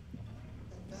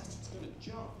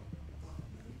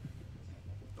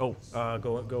 Oh,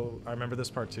 go. I remember this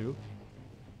part too.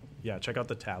 Yeah, check out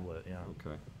the tablet. Yeah.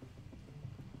 Okay.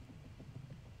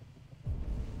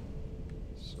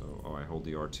 So, oh, I hold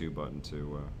the R2 button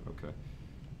to. Okay.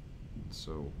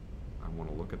 So, I want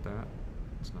to look at that.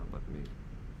 It's not letting me.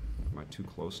 Am I too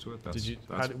close to it? Did you?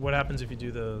 What happens if you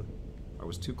do the? I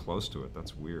was too close to it.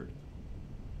 That's weird.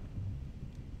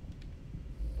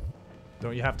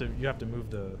 Don't you have to? You have to move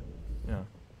the. Yeah.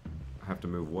 I have to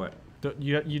move what?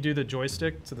 You do the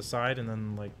joystick to the side and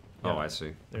then like. Yeah. Oh, I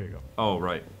see. There you go. Oh,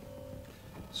 right.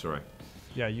 Sorry.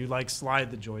 Yeah, you like slide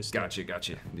the joystick.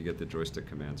 Gotcha. You get the joystick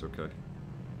commands. Okay.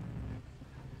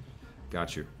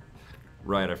 Got you.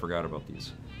 Right, I forgot about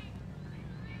these.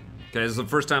 Okay, this is the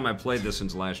first time I played this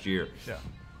since last year. Yeah.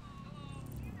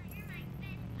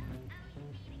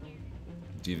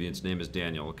 Deviant's name is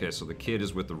Daniel. Okay, so the kid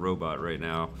is with the robot right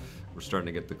now. We're starting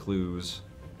to get the clues.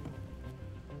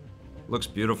 Looks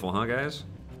beautiful, huh, guys?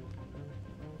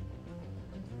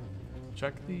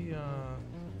 Check the.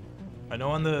 I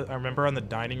know I remember on the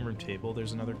dining room table.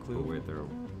 There's another clue. Oh wait, there.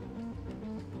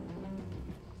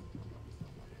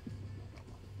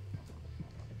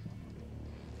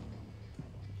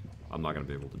 I'm not gonna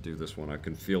be able to do this one. I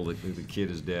can feel that the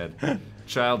kid is dead.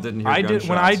 Child didn't hear gunshots.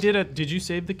 When I did it. Did you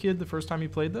save the kid the first time you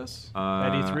played this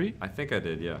at E3? I think I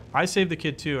did. Yeah. I saved the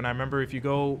kid too, and I remember if you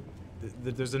go,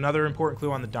 there's another important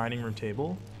clue on the dining room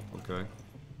table. Okay.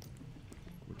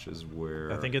 Which is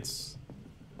where? I think it's.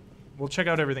 We'll check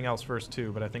out everything else first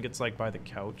too, but I think it's like by the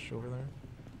couch over there.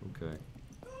 Okay.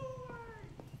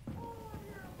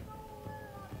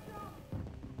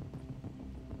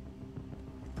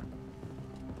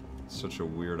 Such a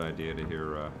weird idea to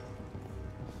hear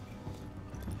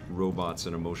robots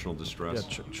in emotional distress.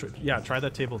 Yeah, try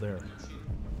that table there.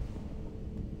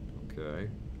 Okay.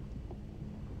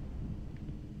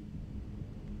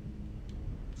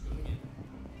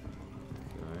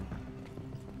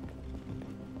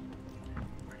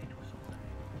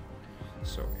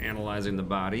 So, analyzing the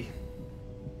body.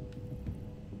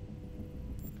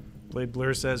 Blade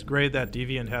Blur says, "Great, that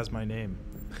deviant has my name."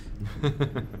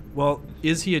 Well,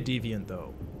 is he a deviant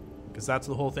though? Because that's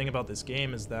the whole thing about this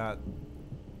game, is that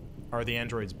are the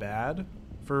androids bad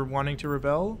for wanting to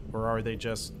rebel, or are they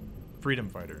just freedom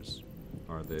fighters?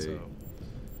 Are they?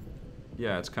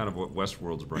 Yeah, it's kind of what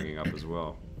Westworld's bringing up as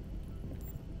well.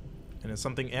 And it's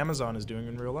something Amazon is doing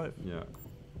in real life. Yeah.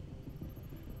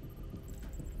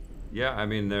 Yeah, I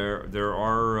mean, there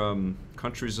are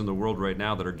countries in the world right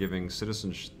now that are giving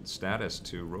citizen status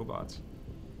to robots.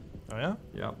 Oh yeah?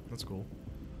 Yeah. That's cool.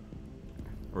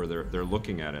 Or they're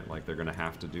looking at it like they're gonna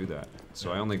have to do that.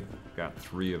 So I only got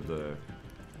 3 of the.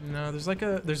 No,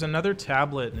 there's another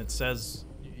tablet, and it says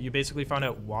you basically found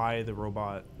out why the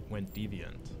robot went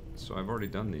deviant. So I've already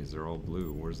done these. They're all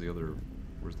blue. Where's the other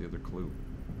clue?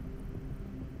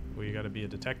 Well, you got to be a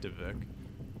detective, Vic.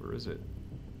 Where is it?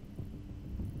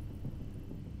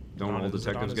 Don't all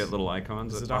detectives get little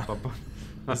icons that pop up?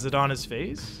 Is it on his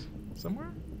face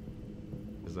somewhere?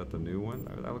 Is that the new one?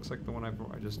 That looks like the one I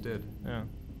just did. Yeah.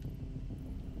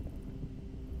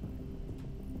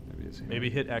 Maybe it's him. Maybe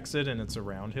hit exit and it's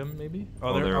around him, maybe?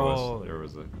 Oh, there it was. There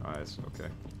was the eyes. Okay.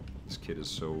 This kid is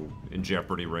so in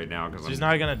jeopardy right now because she's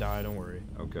not gonna die. Don't worry.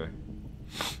 Okay.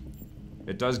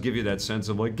 It does give you that sense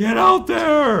of like, get out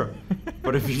there!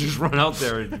 But if you just run out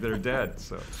there, they're dead.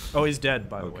 So. Oh, he's dead,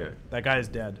 by the way. That guy is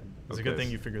dead. It's a good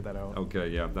thing you figured that out. Okay,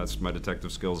 yeah, that's my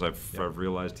detective skills. I've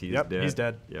realized he's dead. He's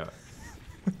dead. Yeah.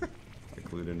 I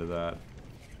clued into that.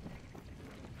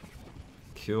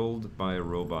 Killed by a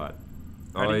robot.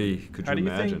 Could you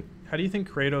imagine? How do you think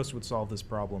Kratos would solve this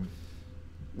problem?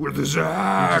 With his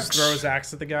axe! He just throw his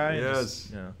axe at the guy? Yes.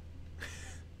 Yeah.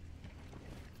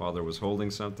 Father was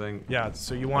holding something. Yeah,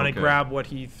 so you want to grab what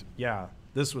he... yeah,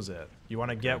 this was it. You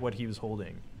want to get what he was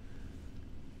holding.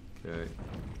 Okay.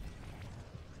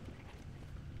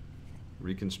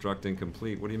 Reconstructing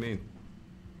complete. What do you mean?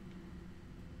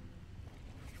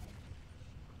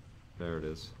 There it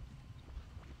is.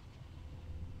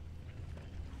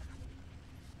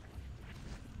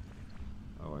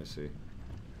 Oh, I see.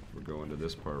 We're going to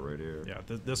this part right here. Yeah,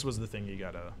 this was the thing you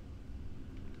gotta...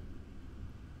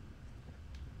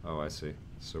 Oh, I see.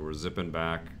 So we're zipping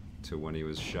back to when he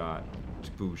was shot.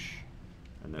 Boosh.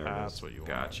 And there it is. That's what you want.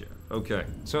 Gotcha. Okay.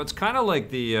 So it's kind of like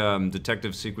the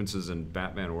detective sequences in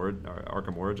Batman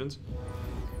Arkham Origins.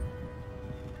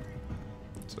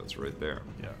 So it's right there.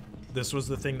 Yeah. This was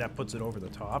the thing that puts it over the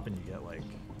top, and you get like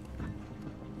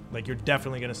you're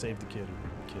definitely gonna save the kid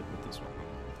with this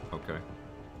one. Okay.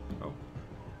 Oh.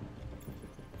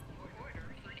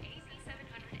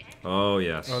 Oh,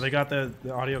 yes. Oh, they got the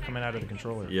audio coming out of the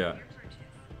controller. Yeah.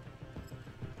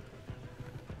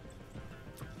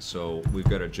 So we've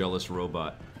got a jealous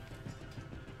robot.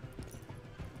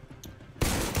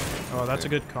 Oh, that's a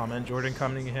good comment. Jordan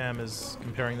Cunningham is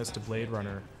comparing this to Blade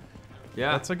Runner.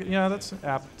 Yeah. That's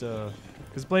apt,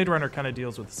 because Blade Runner kind of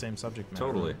deals with the same subject matter.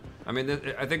 Totally. I mean,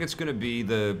 I think it's going to be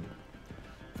the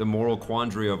moral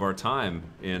quandary of our time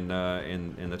in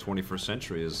the 21st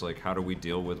century is like, how do we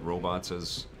deal with robots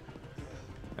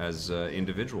as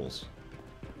individuals?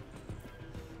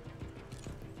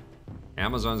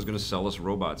 Amazon's going to sell us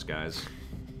robots, guys.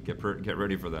 Get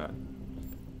ready for that.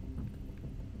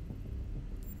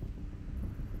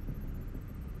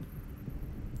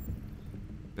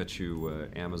 Bet you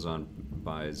Amazon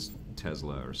buys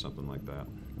Tesla or something like that.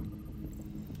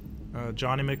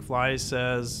 Johnny McFly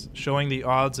says, showing the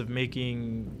odds of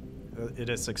making it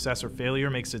a success or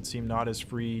failure makes it seem not as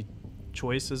free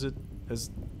choice as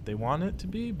they want it to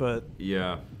be, but...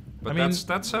 Yeah. But I mean,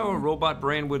 that's how a robot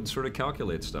brain would sort of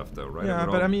calculate stuff, though, right? Yeah,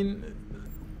 but I mean,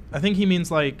 I think he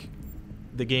means like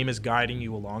the game is guiding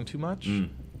you along too much.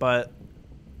 But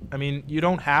I mean, you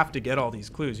don't have to get all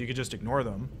these clues. You could just ignore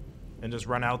them and just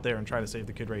run out there and try to save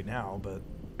the kid right now. But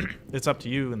it's up to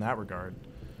you in that regard.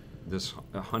 This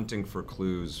hunting for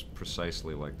clues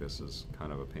precisely like this is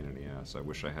kind of a pain in the ass. I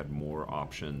wish I had more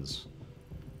options.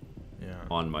 Yeah.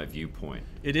 On my viewpoint.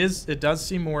 It does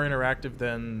seem more interactive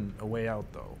than A Way Out,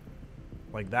 though.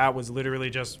 Like, that was literally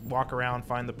just walk around,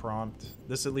 find the prompt.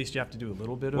 This, at least, you have to do a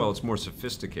little bit of... Well, it's more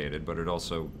sophisticated, but it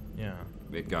also... Yeah.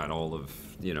 It got all of,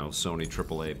 Sony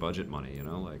AAA budget money,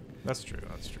 like... That's true,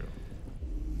 that's true.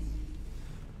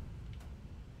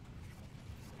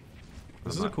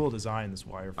 This is a cool design, this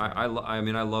wireframe. I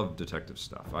mean, I love detective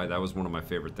stuff. That was one of my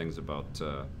favorite things about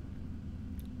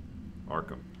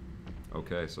Arkham.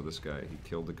 Okay, so this guy, he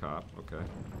killed the cop, okay.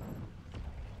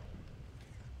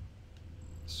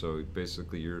 So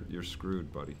basically, you're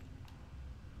screwed, buddy.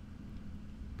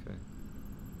 Okay.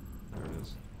 There it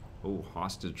is. Oh,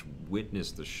 hostage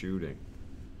witnessed the shooting.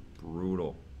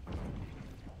 Brutal.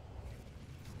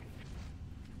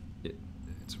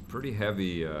 It's a pretty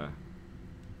heavy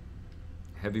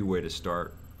way to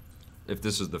start. If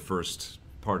this is the first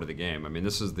part of the game, I mean,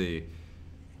 this is the.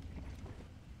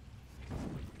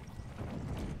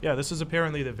 Yeah, this is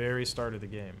apparently the very start of the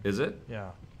game. Is it?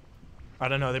 Yeah. I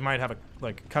don't know, they might have a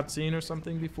cutscene or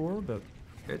something before, but...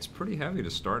 It's pretty heavy to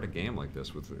start a game like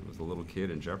this with a little kid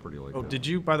in jeopardy like that. Oh, did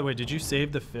you, by the way, did you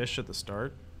save the fish at the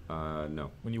start? No.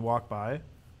 When you walk by?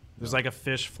 There's like a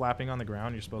fish flapping on the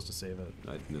ground, you're supposed to save it.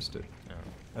 I missed it. Yeah.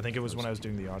 I think it was when I was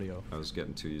doing the audio. I was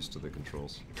getting too used to the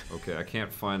controls. Okay, I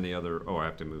can't find the other... Oh, I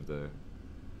have to move the...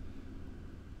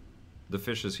 The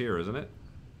fish is here, isn't it?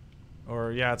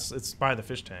 Or, yeah, it's by the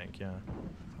fish tank, yeah.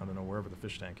 I don't know, wherever the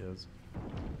fish tank is.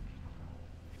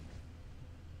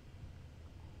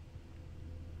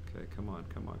 Okay, come on.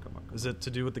 Is it to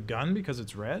do with the gun because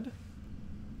it's red?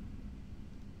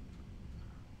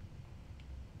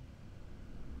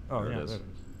 Oh, there yeah, it is. there it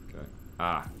is. Okay.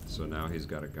 Ah, so now he's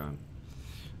got a gun.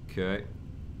 Okay.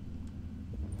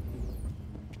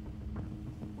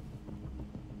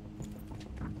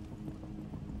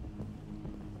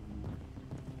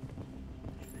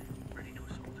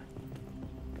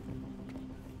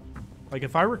 Like,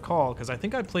 if I recall, because I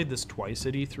think I played this twice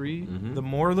at E3, the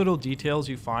more little details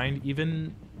you find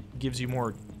even gives you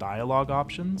more dialogue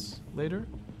options later.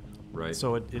 Right.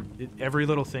 So every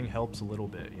little thing helps a little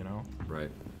bit, Right.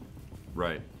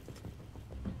 Right.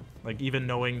 Like, even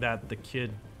knowing that the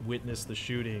kid witnessed the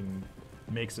shooting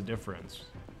makes a difference.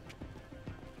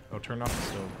 Oh, turn off the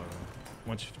stove, by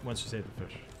the way. Once you save the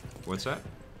fish. What's that?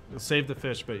 Save the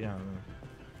fish, but yeah.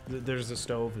 There's the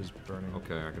stove is burning.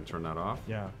 Okay, I can turn that off?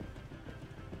 Yeah.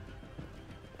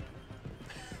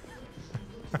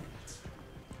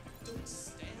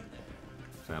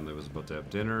 Family was about to have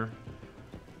dinner.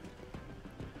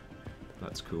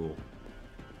 That's cool.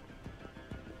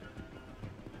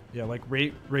 Yeah, like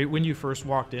right when you first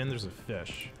walked in, there's a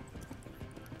fish.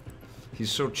 He's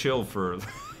so chill for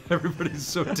everybody's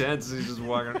so tense. He's just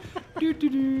walking. Doo doo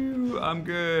doo. I'm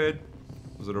good.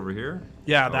 Was it over here?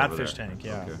 Yeah, Oh, that over fish there. tank,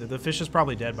 yeah. Okay. The fish is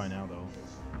probably dead by now, though.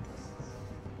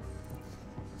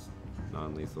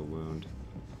 Non-lethal wound.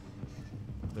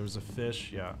 There was a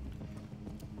fish, yeah.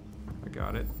 I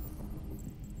got it.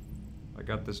 I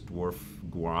got this dwarf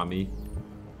Guami.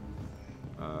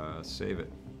 Save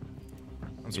it.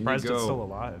 I'm surprised go. it's still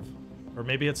alive. Or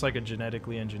maybe it's like a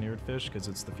genetically engineered fish because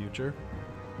it's the future.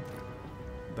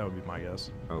 That would be my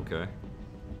guess. Okay.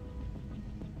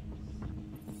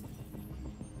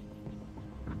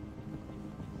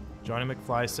 Johnny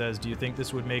McFly says, do you think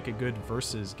this would make a good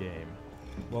versus game?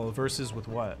 Well, versus with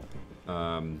what?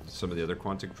 Some of the other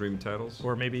Quantic Dream titles.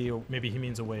 Or maybe he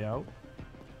means a way out?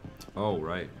 Oh,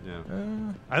 right. Yeah.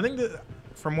 I think that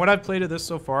from what I've played of this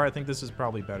so far, I think this is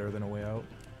probably better than a way out.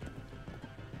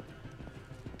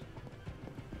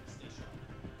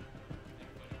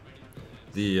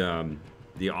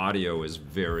 The audio is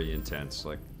very intense.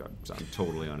 Like I'm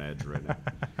totally on edge right now.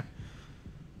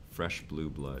 Fresh blue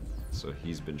blood. So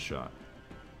he's been shot.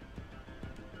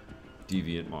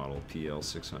 Deviant model PL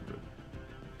 600.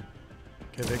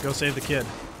 Okay, then go save the kid.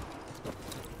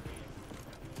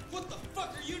 What the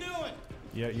fuck are you doing?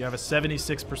 Yeah, you have a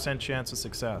 76% chance of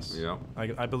success. Yeah.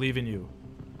 I believe in you.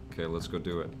 Okay, let's go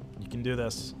do it. You can do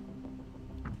this.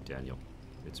 Daniel,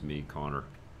 it's me, Connor.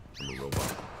 I'm a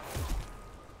robot.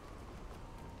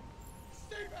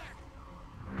 Stay back!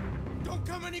 Don't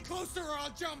come any closer or I'll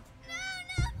jump!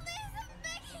 No, please, I'm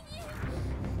begging you.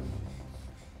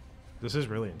 This is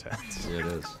really intense. Yeah, it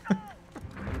is.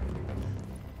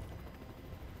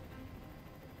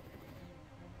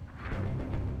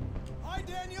 Hi,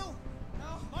 Daniel.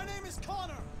 My name is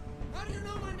Connor. How do you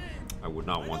know my name? I would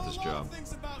not want this I know a lot job. of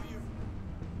things about you.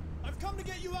 I've come to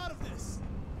get you out of this.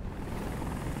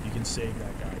 You can save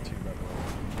that guy too, by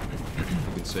the way.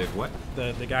 You can save what?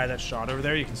 The guy that shot over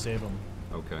there, you can save him.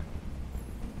 Okay.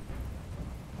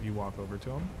 If you walk over to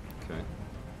him. Okay.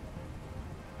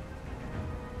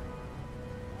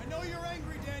 I know you're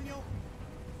angry, Daniel.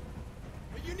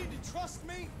 But you need to trust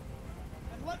me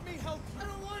and let me help you. I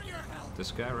don't want your help.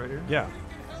 This guy right here? Yeah. You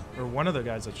can help me. Or one of the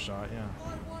guys that shot, yeah.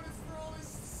 All I want is for all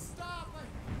this to stop.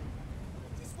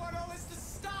 I just want all this to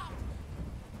stop.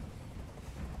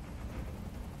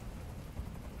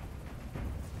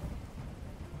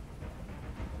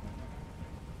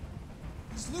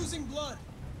 He's losing blood.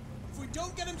 If we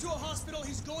don't get him to a hospital,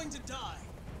 he's going to die.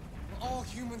 All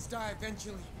humans die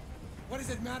eventually. What does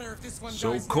it matter if this one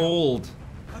So dies now? cold.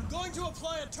 I'm going to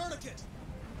apply a tourniquet.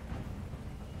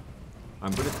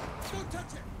 I'm gonna. Don't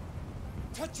touch him.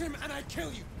 Touch him and I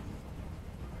kill you.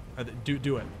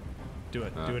 Do it. Do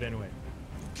it. Do it anyway.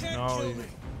 You can't No, kill you- me.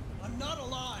 I'm not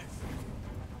alive.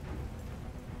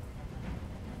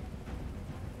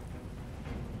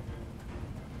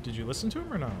 Did you listen to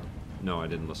him or not? No, I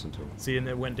didn't listen to him. See, and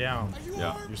it went down. Are you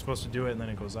Yeah. armed? You're supposed to do it and then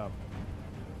it goes up.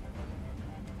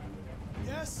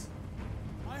 Yes.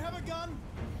 I have a gun.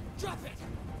 Drop it.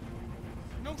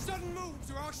 No sudden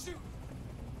moves or I'll shoot.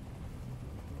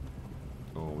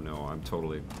 Oh no, I'm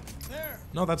totally. There.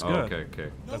 No, that's Oh, good. okay,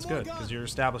 okay. No That's more good gun. because you're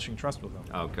establishing trust with them.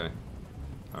 Okay.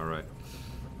 All right.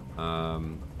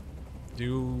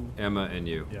 Do Emma and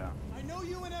you. yeah. I know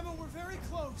you and Emma were very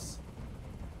close.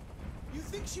 You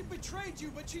think she betrayed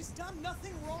you, but she's done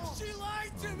nothing wrong. She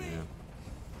lied to me. man.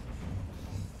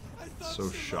 I thought So she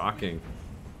loved shocking. me.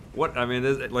 What? I mean,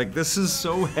 this is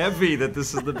so heavy that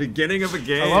this is the beginning of a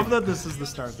game. I love that this is the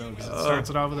start though, because it starts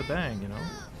it off with a bang, you know.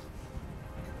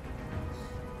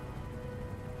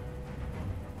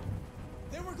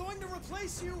 They were going to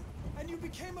replace you, and you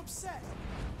became upset.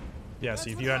 Yeah. That's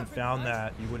See, if what you hadn't happened, found right?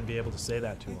 that, you wouldn't be able to say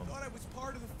that to I him. thought I was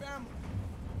part of the family.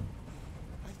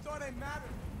 I thought I mattered.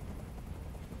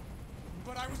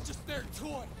 But I was just their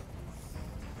toy.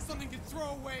 Something to throw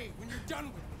away when you're done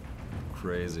with it.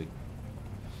 Crazy.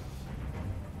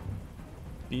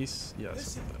 Peace. Yes.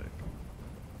 Listen.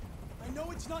 I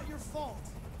know it's not your fault.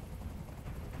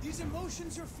 These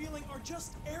emotions you're feeling are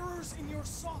just errors in your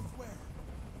software.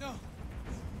 No,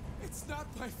 it's not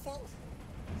my fault.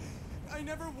 I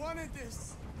never wanted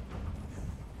this.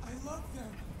 I love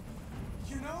them,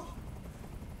 you know?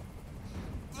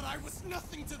 But I was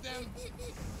nothing to them.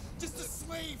 Just a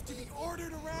slave to be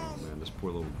ordered around. Man, this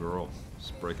poor little girl.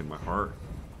 It's breaking my heart.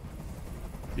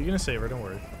 You're gonna save her. Don't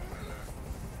worry.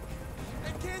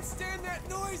 I can't stand that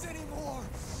noise anymore.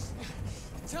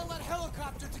 Tell that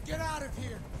helicopter to get out of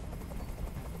here.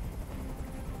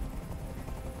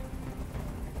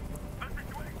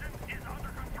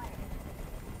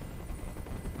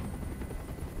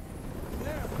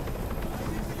 There. I did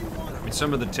what you wanted. I mean,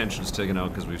 some of the tension's taken out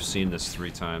because we've seen this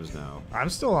 3 times now. I'm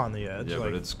still on the edge. Yeah,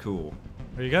 like, but it's cool.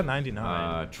 oh, you got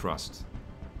 99. Trust.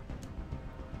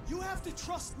 You have to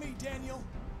trust me, Daniel.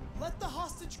 Let the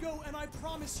hostage go, and I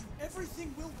promise you,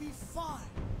 everything will be fine.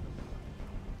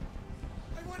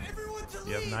 I want everyone to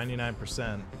You leave. have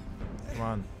 99%. Come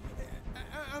on.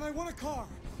 And I want a car.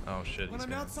 Oh shit. When he's I'm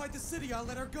gonna- outside the city, I'll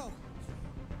let her go.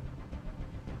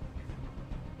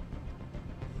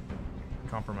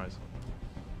 Compromise.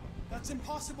 That's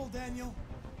impossible, Daniel.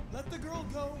 Let the girl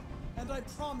go, and I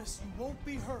promise you won't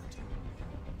be hurt.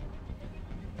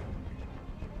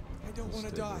 I don't want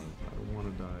to die. I don't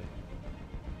want to die.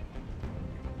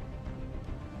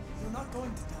 You're not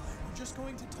going to die. We're just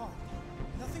going to talk.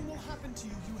 Nothing will happen to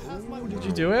you. You have my word. Did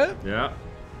you do it? Yeah.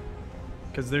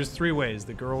 Because there's 3 ways.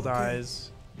 The girl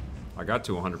dies. I got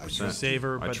to 100%. You save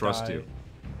her, I but trust die. you.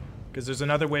 Because there's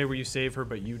another way where you save her,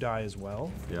 but you die as well.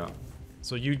 Yeah.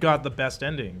 So you got the best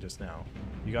ending just now.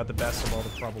 You got the best of all the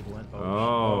probable endings.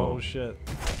 Oh. Oh shit.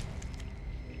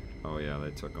 Oh yeah,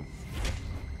 they took him.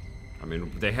 I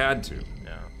mean, they had to.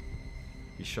 Yeah.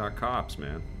 He shot cops,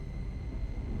 man.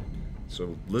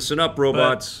 So listen up,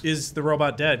 robots. But is the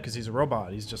robot dead? Because he's a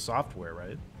robot. He's just software,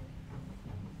 right?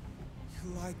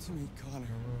 You lied to me, Connor.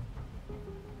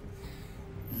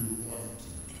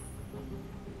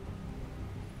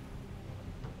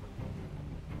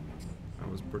 That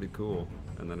was pretty cool.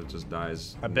 And then it just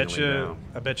dies. I bet kneeling you. down.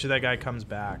 I bet you that guy comes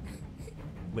back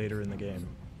later in the game.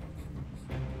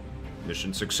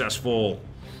 Mission successful.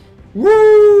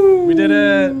 Woo! We did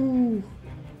it.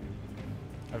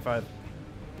 High five.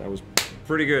 That was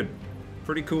pretty good.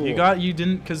 Pretty cool. You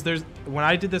didn't, because there's, when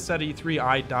I did this at E3,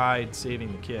 I died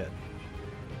saving the kid.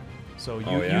 So you,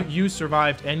 Oh, yeah? you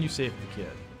survived and you saved the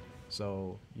kid.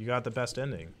 So you got the best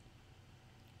ending.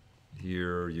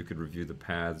 Here, you could review the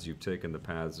paths. You've taken the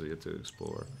paths that you get to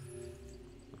explore.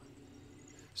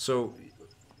 So,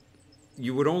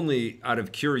 you would only, out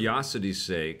of curiosity's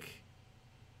sake,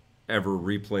 ever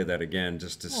replay that again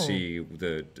just to see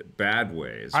the bad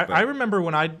ways. but- I remember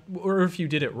when or if you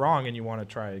did it wrong and you want to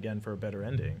try again for a better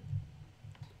ending.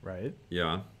 Right?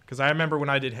 Yeah. Because I remember when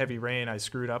I did Heavy Rain, I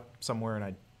screwed up somewhere and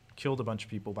I killed a bunch of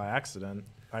people by accident.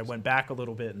 I went back a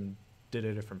little bit and did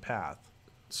a different path.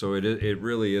 So it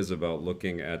really is about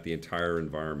looking at the entire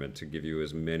environment to give you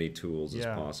as many tools as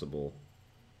Yeah. possible.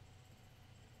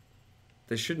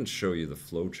 They shouldn't show you the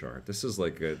flow chart. This is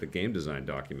like the game design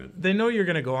document, They know you're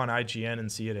going to go on IGN and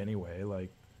see it anyway, like,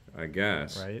 I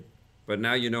guess. right? But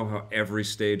now you know how every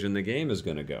stage in the game is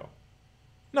going to go.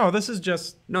 No, this is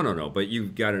just, No. But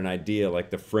you've got an idea, like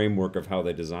the framework of how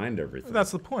they designed everything.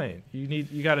 that's the point.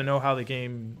 You got to know how the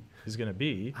game is going to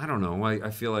be. I don't know.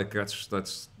 I feel like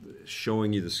that's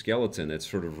showing you the skeleton. It's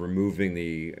sort of removing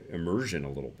the immersion a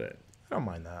little bit. I don't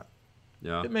mind that.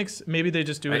 Yeah. It makes, maybe they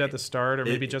just do it at the start, or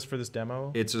maybe it- just for this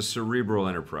demo. It's a cerebral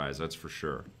enterprise, that's for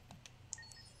sure.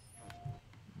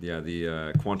 Yeah, the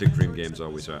Quantic Dream games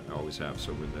always have.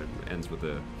 So it ends with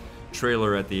a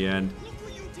trailer at the end.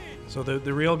 So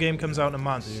the real game comes out in a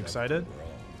month. Are you excited?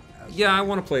 Yeah, I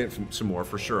want to play it some more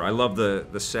for sure. I love the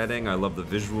setting. I love the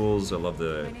visuals. I love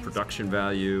the production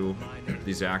value.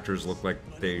 These actors look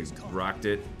like they rocked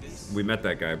it. We met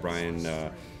that guy, Brian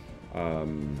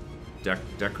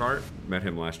Deckhart. Met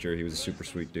him last year. He was a super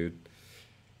sweet dude.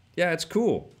 Yeah, it's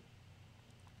cool.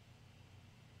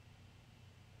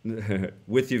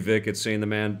 With you, Vic. It's saying the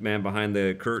man behind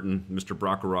the curtain, Mr.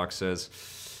 Brockarock,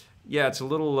 says, yeah, it's a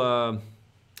little...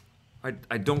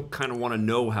 I don't kind of want to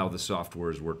know how the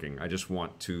software is working. I just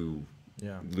want to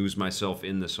lose myself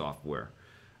in the software,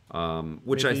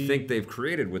 which I think they've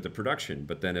created with the production.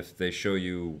 But then if they show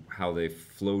you how they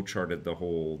flow charted the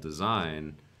whole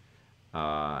design,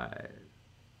 I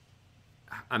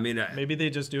mean... Maybe they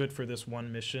just do it for this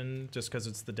one mission just because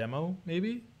it's the demo,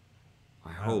 maybe?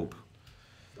 I hope.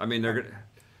 I mean,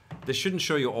 they shouldn't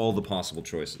show you all the possible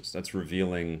choices. That's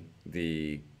revealing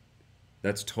the...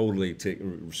 That's totally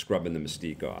scrubbing the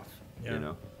mystique off, Yeah. you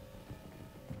know?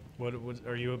 What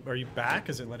are you back?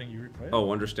 Is it letting you replay it?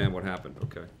 Oh, understand what happened.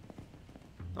 Okay.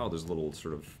 Oh, there's a little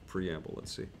sort of preamble.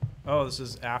 Let's see, Oh, this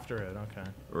is after it. Okay.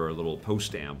 or a little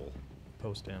post-amble.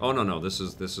 Post-amp. Oh no, this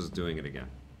is doing it again.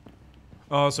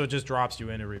 Oh, so it just drops you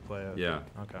in to replay it. Yeah.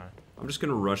 Okay. I'm just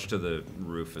gonna rush to the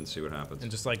roof and see what happens.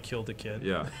 And just like kill the kid.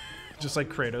 Yeah. Just like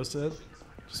Kratos did.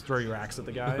 Just throw your axe at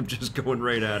the guy. I'm just going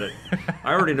right at it.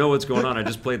 I already know what's going on. I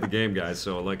just played the game, guys.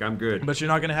 So like, I'm good. But you're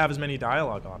not gonna have as many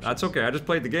dialogue options. That's okay. I just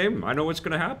played the game. I know what's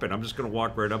gonna happen. I'm just gonna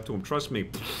walk right up to him. Trust me.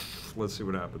 Let's see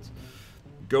what happens.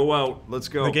 Go out. Let's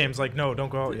go. The game's like, no, don't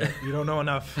go out yet. You don't know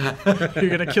enough. You're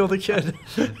gonna kill the kid.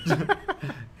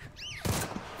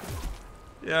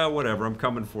 Yeah, whatever. I'm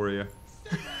coming for you.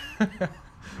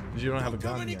 You don't have a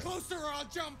gun any yet. closer or I'll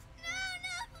jump. No,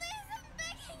 please, I'm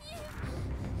begging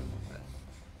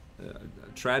you.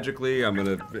 Tragically, I'm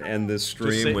going to end this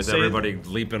stream with everybody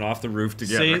leaping off the roof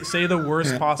together. Say the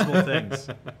worst possible things.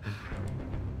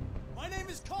 My name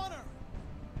is Connor.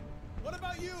 What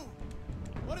about you?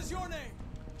 What is your name?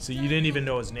 So you didn't even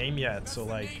know his name yet, so That's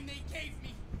the like name they gave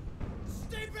me.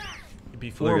 Stay back.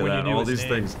 before Look when at you that. knew All his these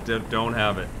name. things don't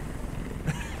have it.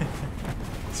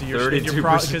 So you're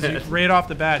 32%. because right off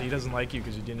the bat he doesn't like you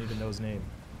because you didn't even know his name.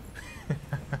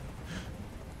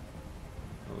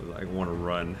 I want to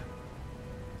run.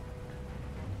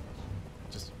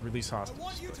 Just release hostage. I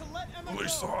want you to let Emma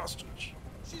Release the go. hostage.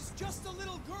 She's just a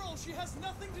little girl. She has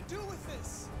nothing to do with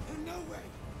this. No way.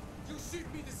 You'll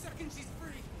shoot me the second she's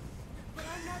free. But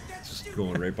I'm not that stupid.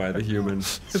 Going right by the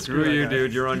humans. Screw Screw that you, guy.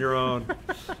 dude. You're on your own.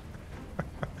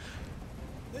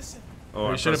 Listen, Oh,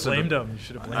 I You should have pressed the- blamed him. You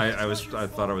should have blamed him. I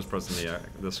thought I was pressing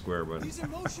the square button. these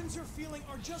emotions you're feeling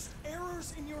are just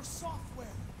errors in your software.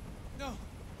 No,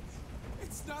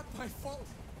 it's not my fault.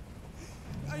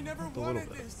 I never wanted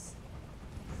bit. this.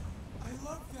 I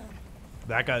love them.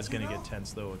 That guy's gonna get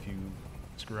tense though if you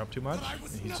screw up too much, But I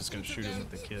was and he's just gonna nothing shoot to him them.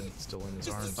 with the kid still in his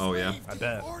Just a arms. Oh, yeah? slave I to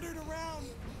bet. be ordered around.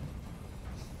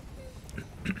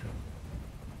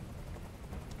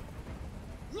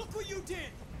 Look what you did.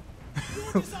 You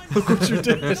were designed Look what you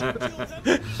did. Don't kill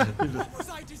them. What was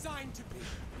I designed to be?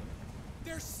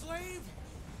 Their slave?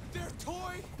 Their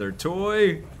toy? Their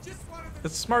toy. Just wanted them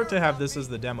It's smart to have this care as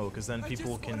the demo because then I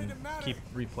people just wanted can to matter. keep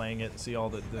replaying it, see all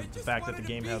the I just fact that the wanted to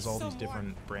game be has all these someone.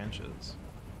 different branches.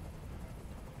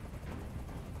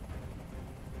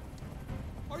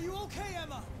 Are you okay,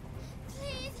 Emma?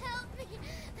 Please help me.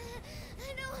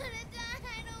 I don't want to die.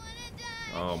 I don't want to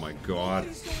die. Oh my God.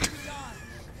 Nobody's going to die.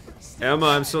 Stay Emma,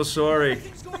 I'm back. so sorry.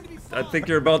 Everything's going to be I fine. think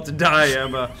you're about to die,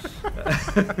 Emma.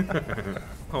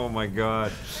 Oh my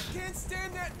God. I can't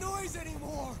stand that noise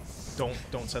anymore. Don't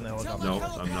send the Tell helicopter. the No,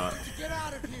 helicopter I'm not. to get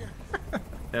out of here.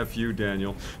 F you,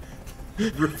 Daniel.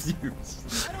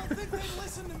 Refuse. I don't think they'd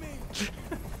listen to me.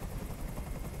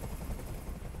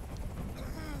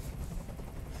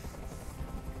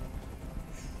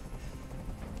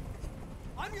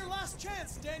 I'm your last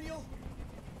chance, Daniel.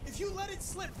 If you let it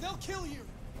slip, they'll kill you.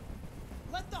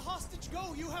 Let the hostage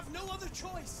go. You have no other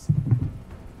choice.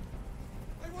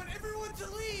 I want everyone to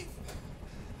leave.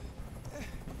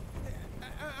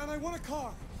 And I want a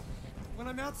car. When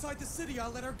I'm outside the city,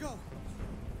 I'll let her go.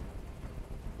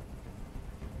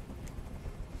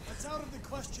 That's out of the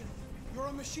question. You're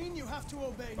a machine you have to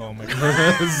obey. Oh Now my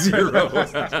God. Zero.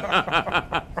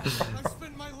 I've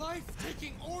spent my life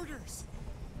taking orders.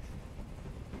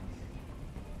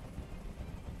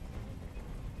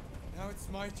 Now it's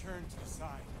my turn to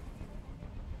decide.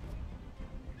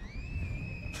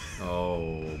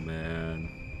 Oh man.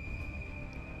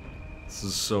 This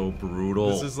is so brutal.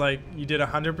 This is like you did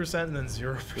 100% and then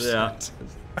 0%. Yeah.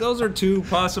 Those are two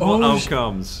possible Oh,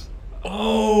 outcomes.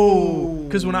 Oh,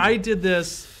 because when I did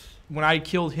this, when I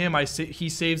killed him, he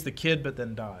saves the kid but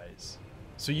then dies.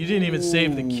 So you didn't even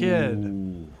save the kid.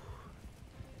 Ooh.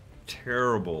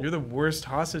 Terrible. You're the worst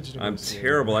hostage. I'm negotiator.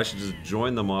 terrible. I should just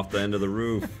join them off the end of the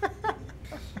roof.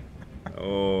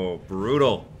 Oh,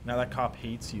 brutal. Now that cop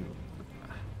hates you.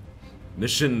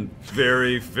 Mission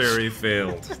very, very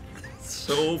failed.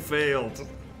 So failed.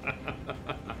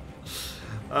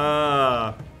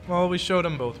 Well, we showed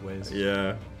him both ways.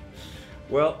 Yeah.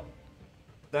 Well,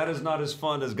 that is not as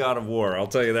fun as God of War, I'll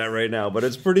tell you that right now. But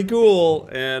it's pretty cool,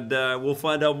 and we'll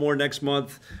find out more next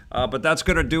month. But that's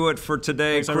going to do it for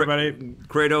today. Thanks, everybody.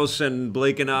 Kratos and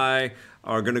Blake and I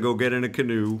are going to go get in a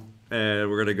canoe, and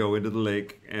we're going to go into the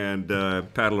lake and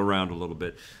paddle around a little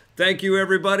bit. Thank you,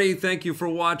 everybody. Thank you for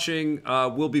watching.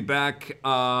 We'll be back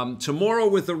tomorrow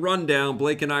with a rundown.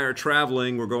 Blake and I are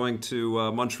traveling. We're going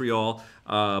to Montreal,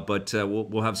 but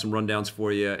we'll have some rundowns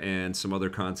for you and some other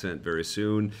content very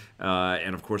soon.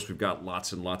 And, of course, we've got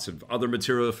lots and lots of other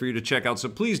material for you to check out, so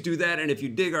please do that. And if you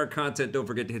dig our content, don't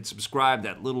forget to hit subscribe,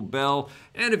 that little bell,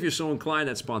 and if you're so inclined,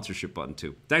 that sponsorship button,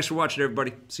 too. Thanks for watching,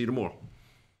 everybody. See you tomorrow.